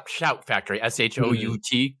 Shout Factory. SHOUT.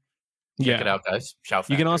 Check it out, guys. Shout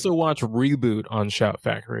Factory. You can also watch Reboot on Shout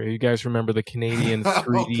Factory. You guys remember the Canadian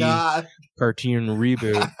 3D cartoon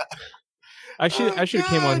Reboot? I should have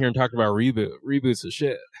came on here and talked about Reboot. Reboot's the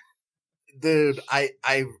shit. Dude, I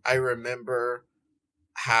remember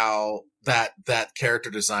how that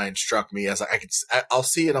character design struck me as I'll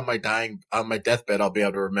see it on my deathbed. I'll be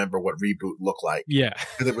able to remember what Reboot looked like. Yeah,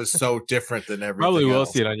 because it was so different than everything. Probably will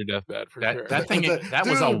else. See it on your deathbed for sure. That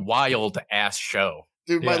was a wild ass show.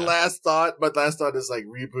 Dude, my last thought is like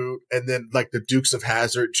Reboot, and then like the Dukes of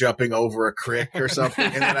Hazzard jumping over a crick or something,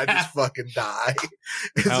 and then I just fucking die.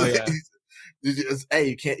 Hell yeah.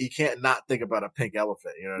 Hey, you can't not think about a pink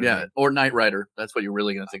elephant, you know what I mean? Or Knight Rider. That's what you're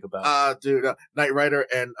really going to think about. Dude, Knight Rider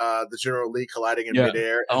and the General Lee colliding in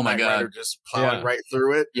midair. Oh my Knight God. Rider just plowing right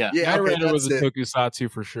through it. Yeah. Knight Rider was a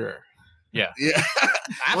tokusatsu for sure. Yeah. Yeah.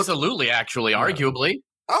 Absolutely, actually, arguably.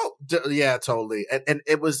 Oh, yeah, totally. And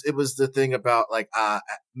it was the thing about like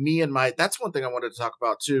me and that's one thing I wanted to talk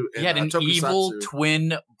about too. He had an evil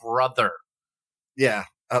twin brother. Yeah.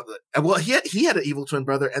 Well, he had an evil twin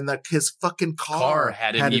brother, and his fucking car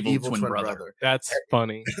had an evil twin brother. That's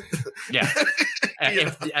funny. Yeah.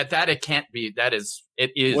 That it can't be. It is.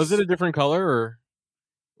 Was it a different color or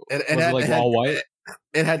was it like all white?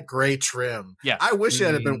 It had gray trim. Yeah. I wish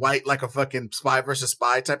it had been white, like a fucking Spy versus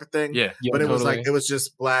Spy type of thing. Yeah. But it was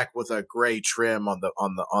just black with a gray trim on the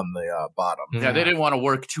bottom. Yeah, they didn't want to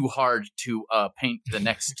work too hard to paint the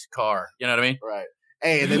next car. You know what I mean? Right.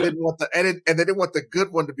 Hey, and they didn't want the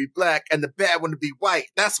good one to be black and the bad one to be white.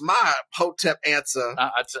 That's my Hotep answer.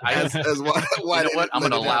 You know what? I'm going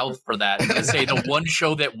to allow for that. I'm going to say the one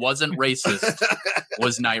show that wasn't racist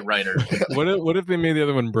was Knight Rider. What if they made the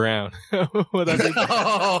other one brown? Would that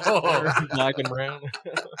be black and brown?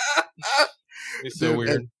 It's so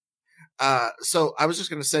weird. So I was just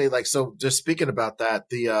going to say, like, so just speaking about that,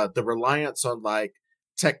 the reliance on like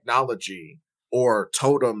technology or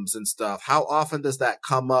totems and stuff. How often does that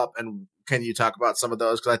come up? And can you talk about some of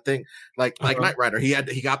those? Because I think like Knight Rider, he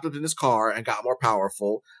got up in his car and got more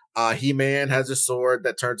powerful. He-Man has a sword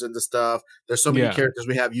that turns into stuff. There's so many characters.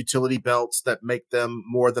 We have utility belts that make them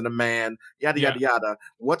more than a man. Yada yada yada.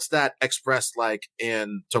 What's that expressed like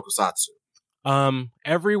in Tokusatsu?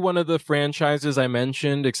 Every one of the franchises I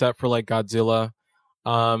mentioned, except for like Godzilla,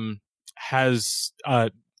 has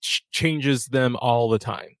changes them all the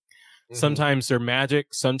time. Sometimes they're magic.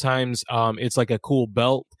 Sometimes it's like a cool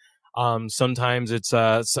belt. Sometimes it's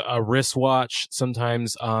a wristwatch.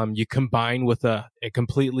 Sometimes you combine with a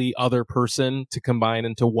completely other person to combine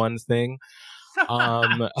into one thing.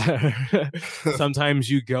 Sometimes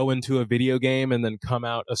you go into a video game and then come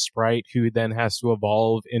out a sprite who then has to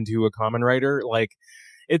evolve into a Kamen Rider. Like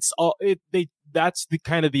it's all that's the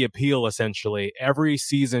kind of the appeal essentially. Every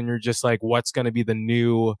season you're just like, what's going to be the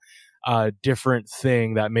new different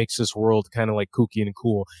thing that makes this world kind of like kooky and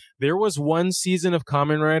cool. There was one season of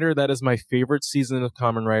Kamen Rider that is my favorite season of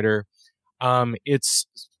Kamen Rider. It's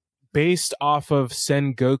based off of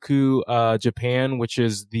Sengoku Japan, which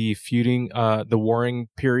is the the warring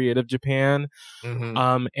period of Japan.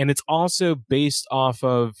 And it's also based off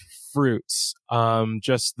of fruits,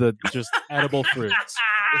 just edible fruits.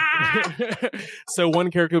 So one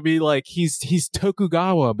character would be like, he's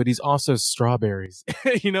Tokugawa, but he's also strawberries.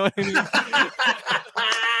 You know what I mean?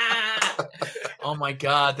 Oh my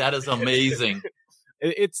God, that is amazing.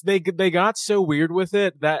 They got so weird with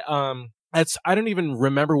it that I don't even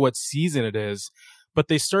remember what season it is, but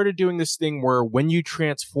they started doing this thing where when you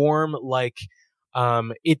transform, like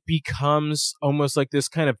it becomes almost like this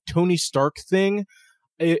kind of Tony Stark thing.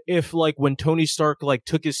 If like when Tony Stark like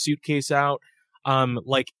took his suitcase out,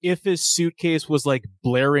 like if his suitcase was like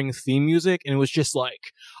blaring theme music and it was just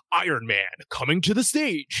like Iron Man coming to the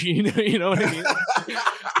stage, you know what I mean?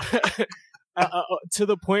 To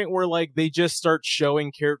the point where like they just start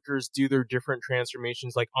showing characters do their different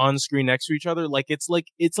transformations like on screen next to each other. Like it's like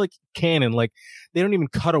canon. Like they don't even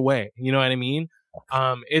cut away. You know what I mean?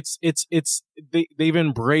 They've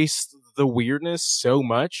embraced the weirdness so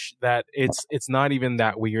much that it's not even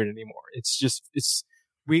that weird anymore.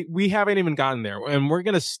 We haven't even gotten there, and we're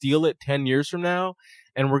gonna steal it 10 years from now,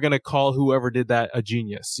 and we're gonna call whoever did that a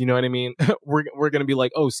genius. You know what I mean? We're gonna be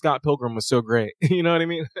like, oh, Scott Pilgrim was so great. You know what I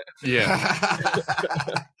mean?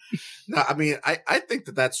 Yeah. No, I mean, I think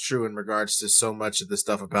that that's true in regards to so much of the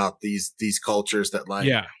stuff about these cultures that like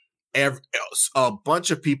a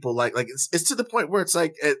bunch of people like it's to the point where it's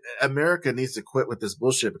like America needs to quit with this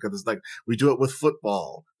bullshit, because it's like we do it with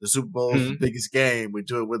football. The Super Bowl is the biggest game. We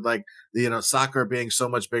do it with like soccer being so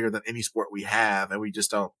much bigger than any sport we have, and we just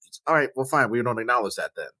don't. All right, well, fine. We don't acknowledge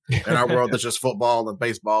that then. In our world, it's just football and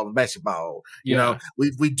baseball and basketball. You know,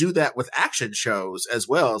 we do that with action shows as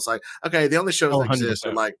well. It's like, okay, the only shows that exist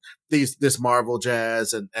are like this Marvel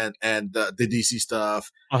jazz and the DC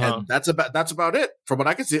stuff, and that's about it from what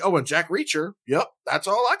I can see. Oh, and Jack Reacher, yep, that's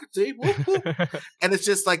all I can see. Whoop, whoop. And it's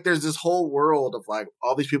just like there's this whole world of like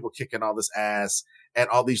all these people kicking all this ass and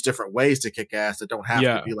all these different ways to kick ass that don't have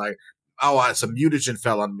to be like, oh, some mutagen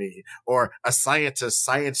fell on me or a scientist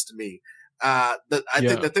scienced me. I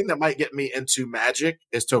think the thing that might get me into magic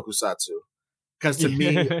is tokusatsu, because to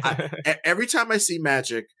me, every time I see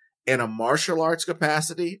magic in a martial arts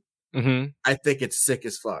capacity, I think it's sick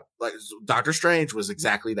as fuck. Like Doctor Strange was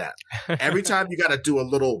exactly that. Every time you got to do a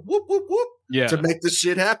little whoop whoop whoop to make this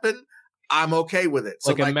shit happen, I'm okay with it.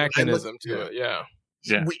 So like a mechanism to it,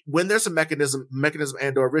 when there's a mechanism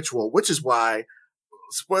and or ritual, which is why,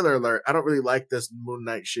 spoiler alert, I don't really like this Moon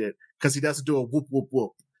Knight shit, because he doesn't do a whoop whoop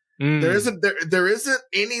whoop. There isn't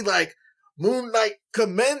any like Moon Knight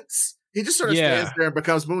commence. He just sort of stands there and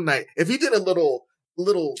becomes Moon Knight. If he did a little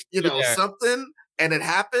something and it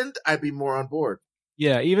happened, I'd be more on board.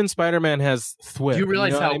 Yeah, even Spider-Man has thwip. Do you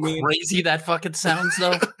realize how crazy that fucking sounds,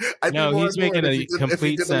 though? No, he's making a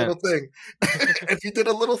complete sense. If he did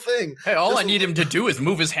a little thing. Hey, all I need him to do is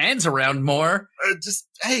move his hands around more.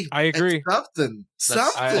 I agree. Something.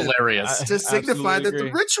 Hilarious. To signify that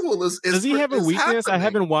the ritual is Does he have a weakness? Happening. I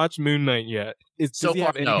haven't watched Moon Knight yet. Does he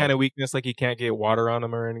have any kind of weakness, like he can't get water on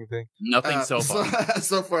him or anything? Nothing so far.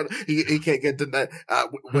 So far, he can't get denied.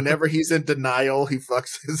 Whenever he's in denial, he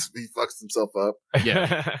fucks himself up.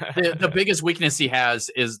 Yeah. The biggest weakness he has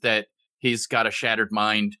is that he's got a shattered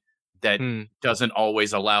mind that doesn't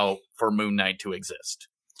always allow for Moon Knight to exist.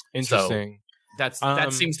 Interesting. So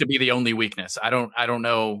that seems to be the only weakness. I don't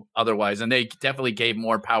know otherwise, and they definitely gave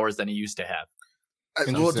more powers than he used to have.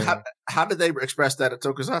 Well, how did they express that at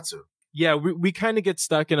Tokusatsu? Yeah, we kind of get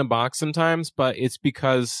stuck in a box sometimes, but it's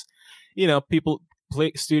because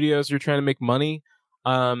studios are trying to make money,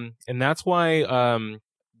 and that's why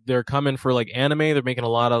they're coming for like anime. They're making a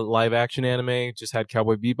lot of live action anime. Just had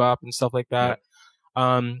Cowboy Bebop and stuff like that.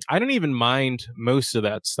 I don't even mind most of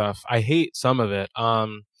that stuff. I hate some of it, but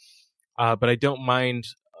I don't mind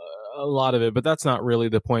a lot of it. But that's not really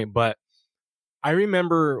the point. But I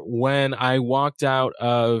remember when I walked out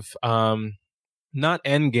of not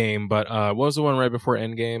Endgame, but what was the one right before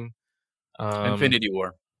Endgame? Infinity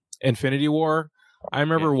War. Infinity War. I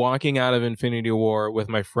remember walking out of Infinity War with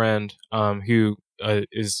my friend, who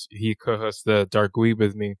he co-hosts the Dark Weeb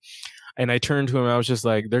with me, and I turned to him. I was just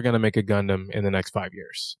like, "They're gonna make a Gundam in the next 5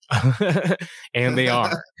 years," and they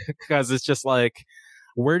are, because it's just like,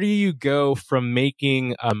 where do you go from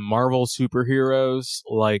making Marvel superheroes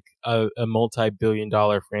like a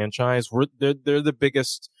multi-billion-dollar franchise? They're the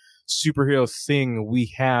biggest superhero thing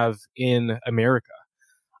we have in America.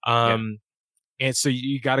 And so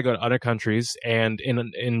you got to go to other countries, and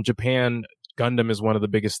in Japan, Gundam is one of the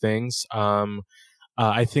biggest things.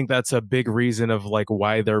 I think that's a big reason of like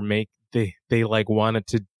why they like wanted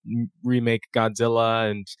to remake Godzilla,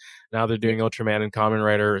 and now they're doing Ultraman and Kamen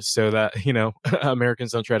Rider, so that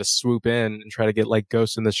Americans don't try to swoop in and try to get like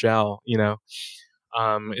Ghost in the Shell.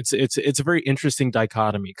 It's a very interesting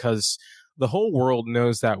dichotomy, because the whole world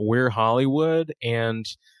knows that we're Hollywood, and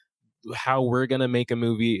how we're going to make a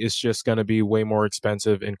movie is just going to be way more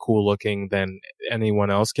expensive and cool looking than anyone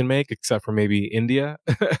else can make, except for maybe India.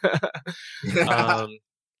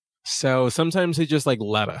 So sometimes they just like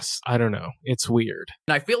let us. I don't know. It's weird.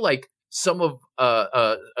 And I feel like some of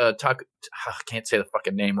I can't say the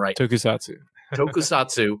fucking name right.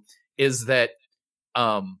 Tokusatsu is that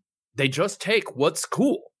they just take what's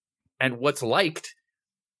cool and what's liked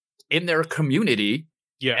in their community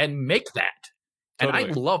and make that. Totally.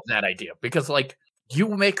 And I love that idea, because like if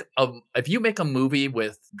you make a movie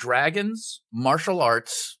with dragons, martial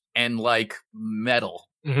arts, and like metal,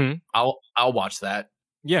 I'll watch that.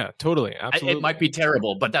 Yeah, totally. Absolutely. It might be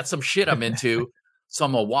terrible, but that's some shit I'm into. So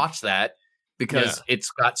I'm gonna watch that because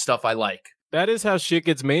it's got stuff I like. That is how shit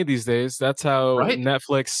gets made these days. That's how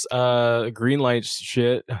Netflix greenlights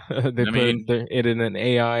shit. They put it in an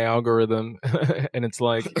AI algorithm, and it's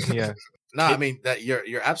like, No, I mean that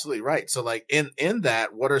you're absolutely right. So like in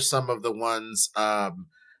that, what are some of the ones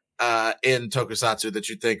in Tokusatsu that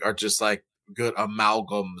you think are just like good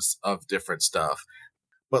amalgams of different stuff?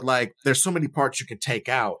 but like there's so many parts you can take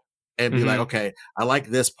out and be like, okay, I like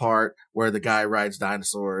this part where the guy rides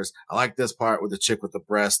dinosaurs. I like this part with the chick with the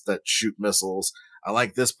breast that shoot missiles. I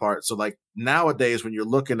like this part. So like nowadays when you're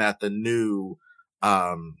looking at the new,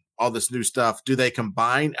 all this new stuff, do they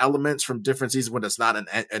combine elements from different seasons when it's not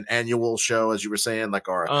an annual show, as you were saying, like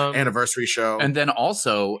our anniversary show? And then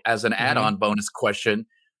also, as an add-on bonus question,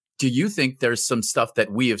 do you think there's some stuff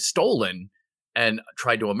that we have stolen and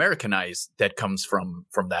tried to Americanize that comes from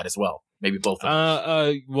that as well? Maybe both of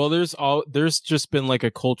them. Well, there's just been like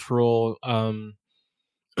a cultural,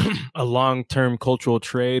 a long-term cultural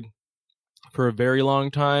trade for a very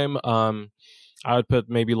long time. I would put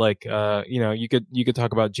maybe like you could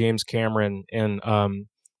talk about James Cameron and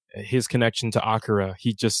his connection to Akira.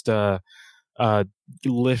 He just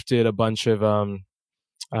lifted a bunch of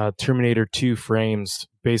Terminator 2 frames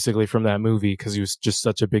basically from that movie because he was just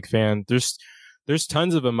such a big fan. There's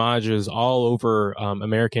tons of homages all over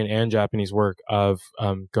American and Japanese work of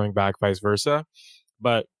going back vice versa.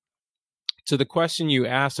 But to the question you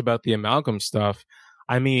asked about the amalgam stuff,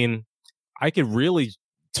 I mean, I could really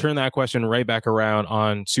turn that question right back around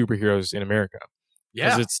on superheroes in America.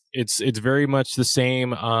 Yeah, it's very much the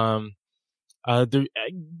same. There,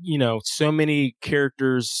 so many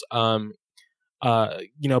characters.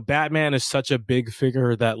 Batman is such a big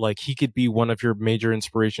figure that like he could be one of your major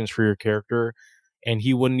inspirations for your character, and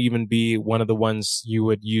he wouldn't even be one of the ones you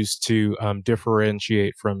would use to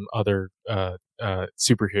differentiate from other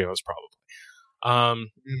superheroes. Probably.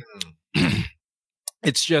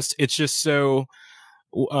 It's just so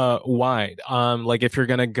wide. Like if you're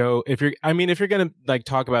gonna like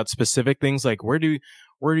talk about specific things, like where do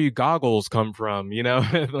goggles come from,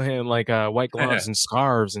 and like white gloves and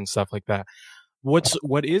scarves and stuff like that.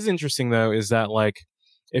 What is interesting though is that like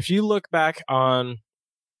if you look back on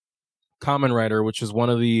Kamen Rider, which is one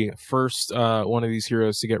of the first one of these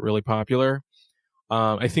heroes to get really popular,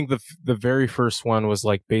 I think the very first one was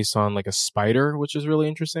like based on like a spider, which is really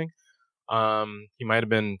interesting. He might have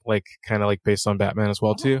been like kind of like based on Batman as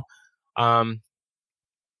well too.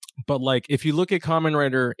 But like if you look at Kamen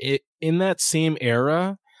Rider, in that same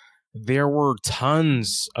era, there were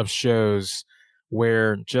tons of shows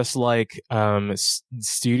where just like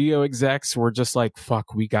studio execs were just like,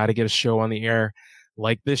 fuck, we got to get a show on the air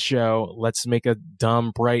like this show. Let's make a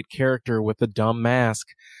dumb bright character with a dumb mask.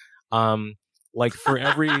 Like for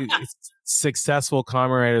every successful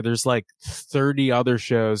Kamen Rider, there's like 30 other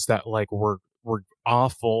shows that like were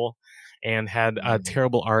awful and had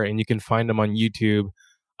terrible art, and you can find them on YouTube.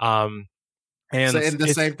 And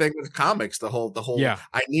the same thing with comics, the whole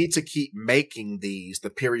I need to keep making these, the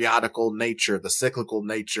periodical nature, the cyclical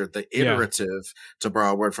nature, the iterative, to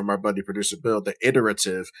borrow a word from our buddy producer Bill, the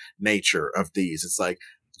iterative nature of these. It's like,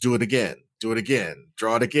 do it again, draw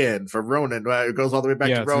it again. For Ronin, right? It goes all the way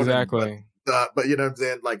back to Ronin. Exactly. But you know what I'm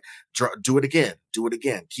saying? Like, do it again,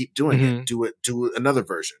 keep doing it, do another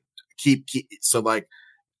version, keep. So like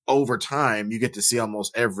over time, you get to see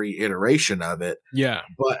almost every iteration of it. Yeah.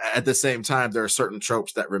 But at the same time, there are certain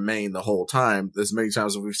tropes that remain the whole time. As many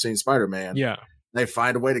times as we've seen Spider-Man. Yeah. They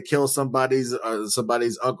find a way to kill somebody's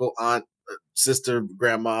uncle, aunt, sister,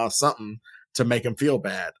 grandma, something to make him feel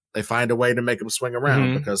bad. They find a way to make him swing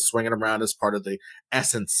around because swinging around is part of the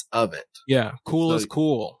essence of it. Yeah. Cool is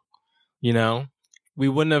cool. We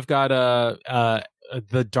wouldn't have got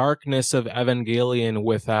the darkness of Evangelion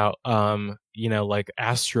without like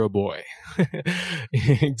Astro Boy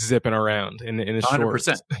zipping around in his 100%.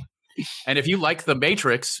 Shorts. And if you like The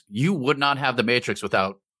Matrix, you would not have The Matrix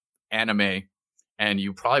without anime, and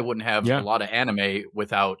you probably wouldn't have a lot of anime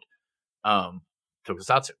without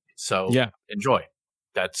Tokusatsu. So enjoy.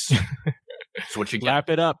 That's what you get. Lap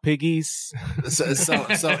it up, piggies. So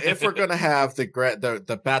if we're gonna have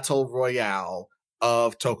the battle royale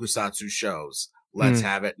of Tokusatsu shows, let's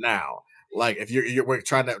have it now. Like if we're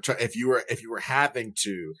trying to if you were having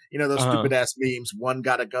to, those stupid ass memes, one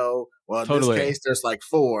gotta go. Well, in this case, there's like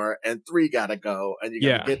 4 and 3 gotta go, and you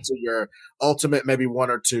gotta get to your ultimate, maybe 1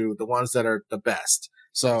 or 2, the ones that are the best.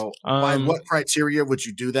 So by what criteria would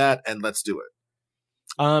you do that? And let's do it.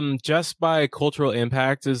 Just by cultural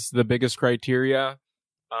impact is the biggest criteria.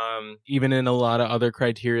 Even in a lot of other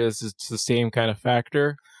criteria, it's the same kind of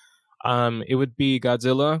factor. It would be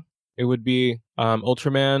Godzilla. It would be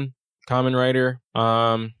Ultraman, Kamen Rider.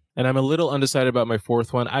 And I'm a little undecided about my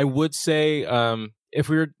fourth one. I would say if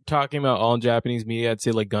we were talking about all Japanese media, I'd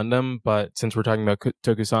say like Gundam. But since we're talking about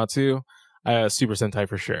Tokusatsu, Super Sentai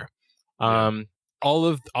for sure. All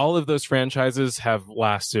of those franchises have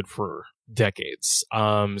lasted for decades,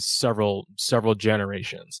 several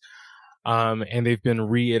generations. and they've been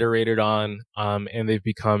reiterated on, and they've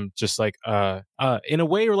become just like in a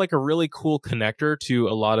way, or like a really cool connector to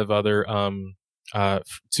a lot of other to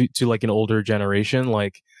like an older generation.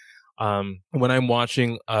 Like when I'm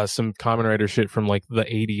watching some Kamen Rider shit from like the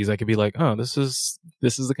 80s, I could be like, oh, this is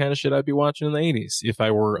the kind of shit I'd be watching in the 80s if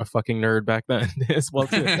I were a fucking nerd back then as well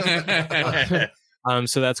too.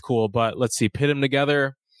 So that's cool. But let's see, pit them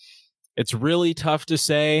together. It's really tough to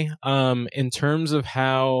say in terms of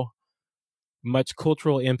how much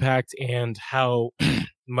cultural impact and how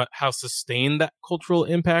sustained that cultural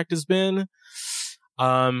impact has been.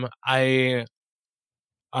 I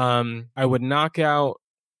would knock out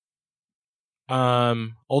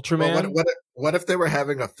Ultraman. Well, what if they were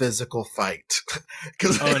having a physical fight?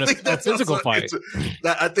 Because a physical fight.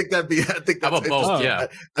 I think that's both? Yeah,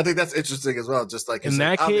 I think that's interesting as well. Just like in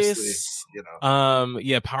that case,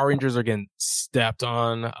 Power Rangers are getting stepped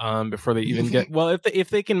on before they even get. Well, if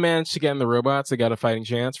they can manage to get in the robots, they got a fighting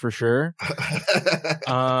chance for sure.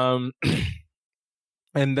 And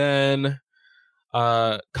then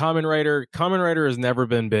Kamen Rider has never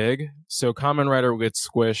been big, so Kamen Rider gets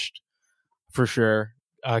squished for sure.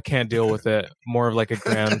 Can't deal with it. More of like a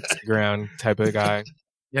ground type of guy.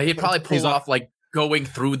 Yeah, he'd probably pull off like going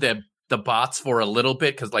through the bots for a little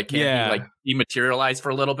bit because like he like dematerialized for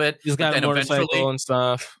a little bit. He's got a motorcycle and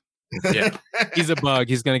stuff. Yeah, he's a bug.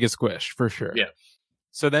 He's gonna get squished for sure. Yeah.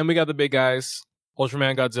 So then we got the big guys: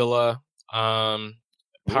 Ultraman, Godzilla,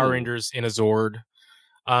 Power Rangers in a Zord.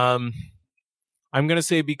 I'm gonna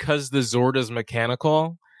say because the Zord is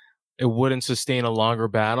mechanical, it wouldn't sustain a longer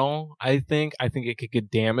battle. I think it could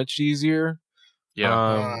get damaged easier.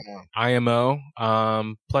 Yeah. IMO.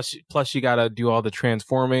 Plus you gotta do all the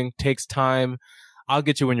transforming. Takes time. I'll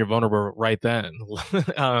get you when you're vulnerable right then.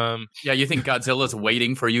 Yeah, you think Godzilla's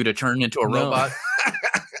waiting for you to turn into a robot?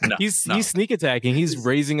 No, he's sneak attacking. He's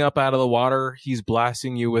raising up out of the water. He's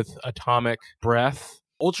blasting you with atomic breath.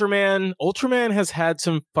 Ultraman has had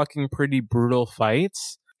some fucking pretty brutal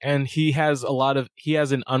fights. And he has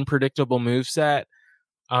an unpredictable moveset.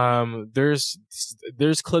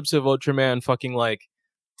 There's clips of Ultraman fucking like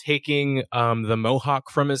taking the mohawk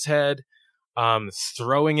from his head,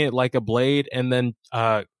 throwing it like a blade, and then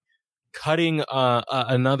cutting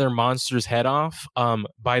another monster's head off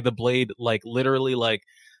by the blade, like literally like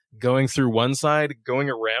going through one side, going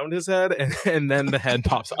around his head, and then the head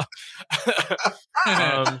pops off.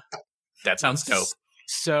 That sounds dope.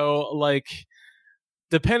 So like,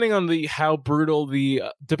 depending on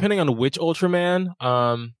depending on which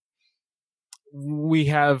Ultraman, we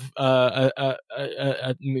have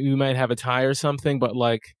we might have a tie or something, but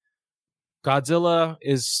like Godzilla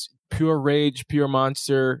is pure rage, pure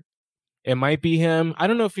monster. It might be him. I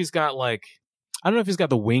don't know if he's got the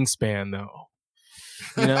wingspan though.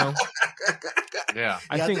 You know? Yeah.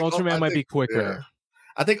 I think Ultraman might be quicker. Yeah.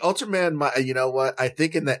 I think Ultraman might. You know what? I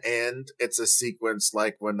think in the end, it's a sequence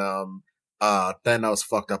like when Thanos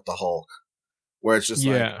fucked up the Hulk, where it's just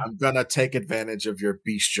like, I'm gonna take advantage of your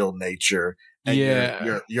bestial nature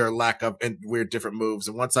and your lack of and weird different moves.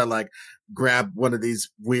 And once I like grab one of these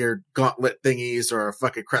weird gauntlet thingies or a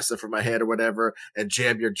fucking crescent from my head or whatever and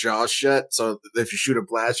jam your jaws shut, so if you shoot a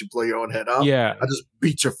blast, you blow your own head off. Yeah, I just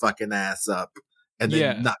beat your fucking ass up and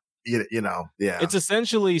then not. You know, it's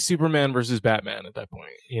essentially Superman versus Batman at that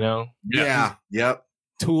point. You know, yep.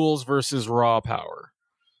 Tools versus raw power.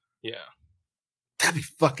 Yeah. That'd be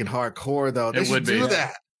fucking hardcore, though. They should do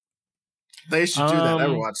that. They should do that.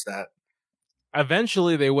 Never watched that.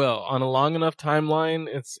 Eventually, they will. On a long enough timeline,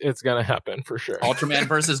 it's gonna happen for sure. Ultraman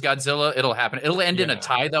versus Godzilla, it'll happen. It'll end in a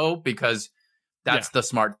tie though, because that's the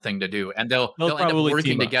smart thing to do, and they'll end up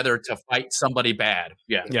working together to fight somebody bad.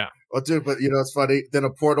 Yeah. Well, dude, but you know it's funny. Then a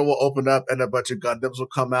portal will open up, and a bunch of Gundams will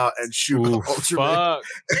come out and shoot Ultraman. Fuck.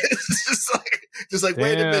 It's just like,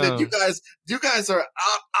 wait a minute, you guys are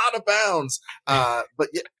out of bounds. But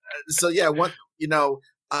yeah, so yeah,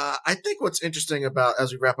 I think what's interesting about,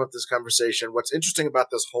 as we wrap up this conversation, what's interesting about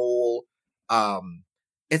this whole,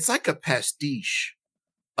 it's like a pastiche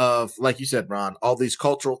of, like you said, Ron, all these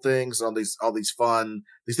cultural things, all these fun,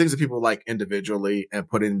 these things that people like individually and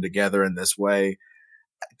putting them together in this way.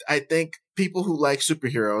 I think people who like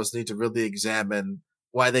superheroes need to really examine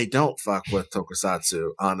why they don't fuck with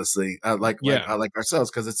Tokusatsu, honestly, like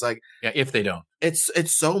ourselves, because it's like, if they don't, it's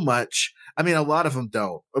so much. I mean, a lot of them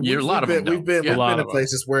don't. We've been in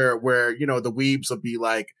places where you know the weebs will be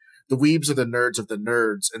like, the weebs are the nerds of the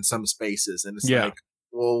nerds in some spaces, and it's like,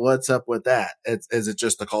 well, what's up with that? Is it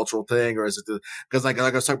just a cultural thing, or is it because like I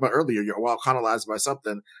was talking about earlier, you're well colonized by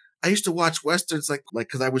something. I used to watch Westerns like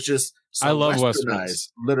because I was just so I love westernized,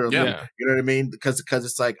 Westerns. literally. Yeah. You know what I mean? Because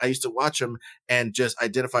it's like I used to watch them and just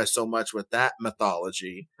identify so much with that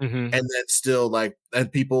mythology, and then still like,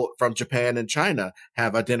 and people from Japan and China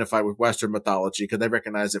have identified with Western mythology because they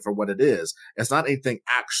recognize it for what it is. It's not anything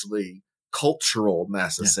actually cultural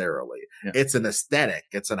necessarily. Yeah. It's an aesthetic.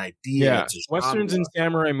 It's an idea. Yeah. It's Westerns and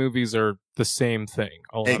samurai movies are the same thing.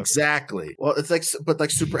 Exactly. Well, it's like, but like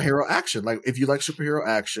superhero action. Like if you like superhero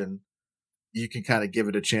action, you can kind of give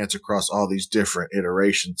it a chance across all these different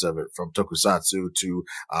iterations of it, from tokusatsu to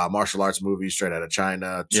martial arts movies straight out of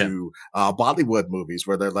China to Bollywood movies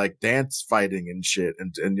where they're like dance fighting and shit,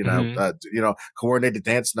 and you know, coordinated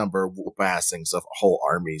dance number passings of whole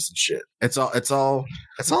armies and shit. It's all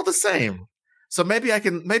the same. So maybe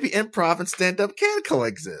improv and stand up can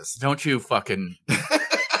coexist. Don't you fucking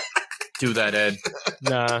do that, Ed?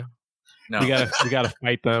 Nah, no. We gotta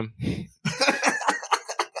fight them.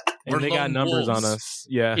 And they got numbers on us.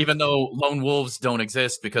 Yeah. Even though lone wolves don't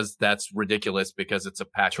exist, because that's ridiculous, because it's a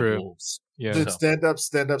pack of wolves. Yeah. Dude,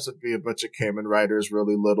 stand-ups would be a bunch of Kamen riders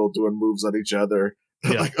really little doing moves on each other.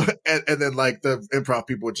 Yeah. and then like the improv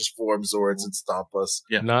people would just form Zords and stomp us.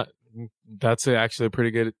 Yeah. That's actually a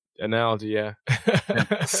pretty good analogy. Yeah.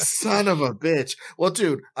 Son of a bitch. Well,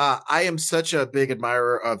 dude, I am such a big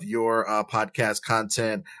admirer of your podcast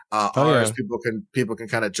content. Ours, people can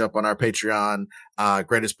kind of jump on our Patreon,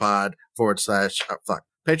 greatest pod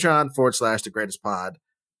Patreon / the greatest pod.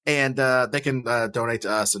 And they can donate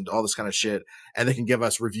to us and all this kind of shit. And they can give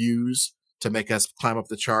us reviews to make us climb up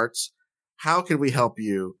the charts. How can we help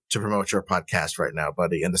you to promote your podcast right now,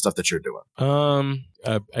 buddy, and the stuff that you're doing?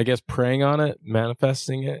 I guess praying on it,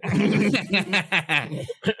 manifesting it.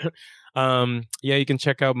 Yeah, you can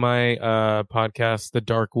check out my podcast, The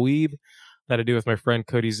Dark Weeb, that I do with my friend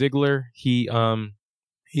Cody Ziegler. He's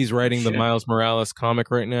writing the Miles Morales comic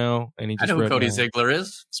right now, and I know who Cody Ziegler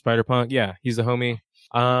is. Spider-Punk, yeah, he's a homie.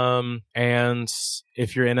 And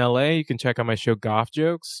if you're in LA, you can check out my show Goth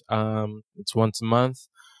Jokes. It's once a month.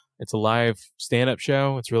 It's a live stand-up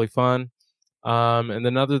show. It's really fun. And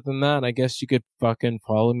then other than that, I guess you could fucking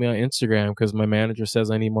follow me on Instagram, because my manager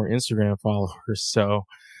says I need more Instagram followers. So,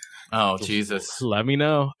 Jesus, let me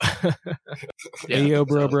know. Ayo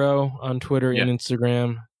bro on Twitter and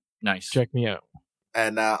Instagram. Nice. Check me out.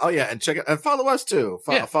 And and check it and follow us too.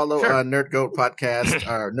 Follow Nerd Goat Podcast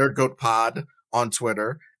or Nerd Goat Pod on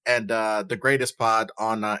Twitter. And the greatest pod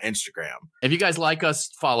on Instagram. If you guys like us,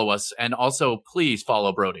 follow us, and also please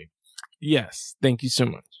follow Brodie. Yes, thank you so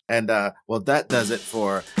much. And that does it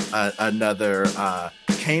for another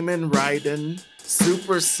Kamen Raiden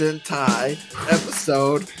Super Sentai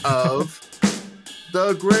episode of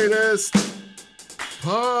The Greatest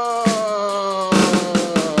Pod.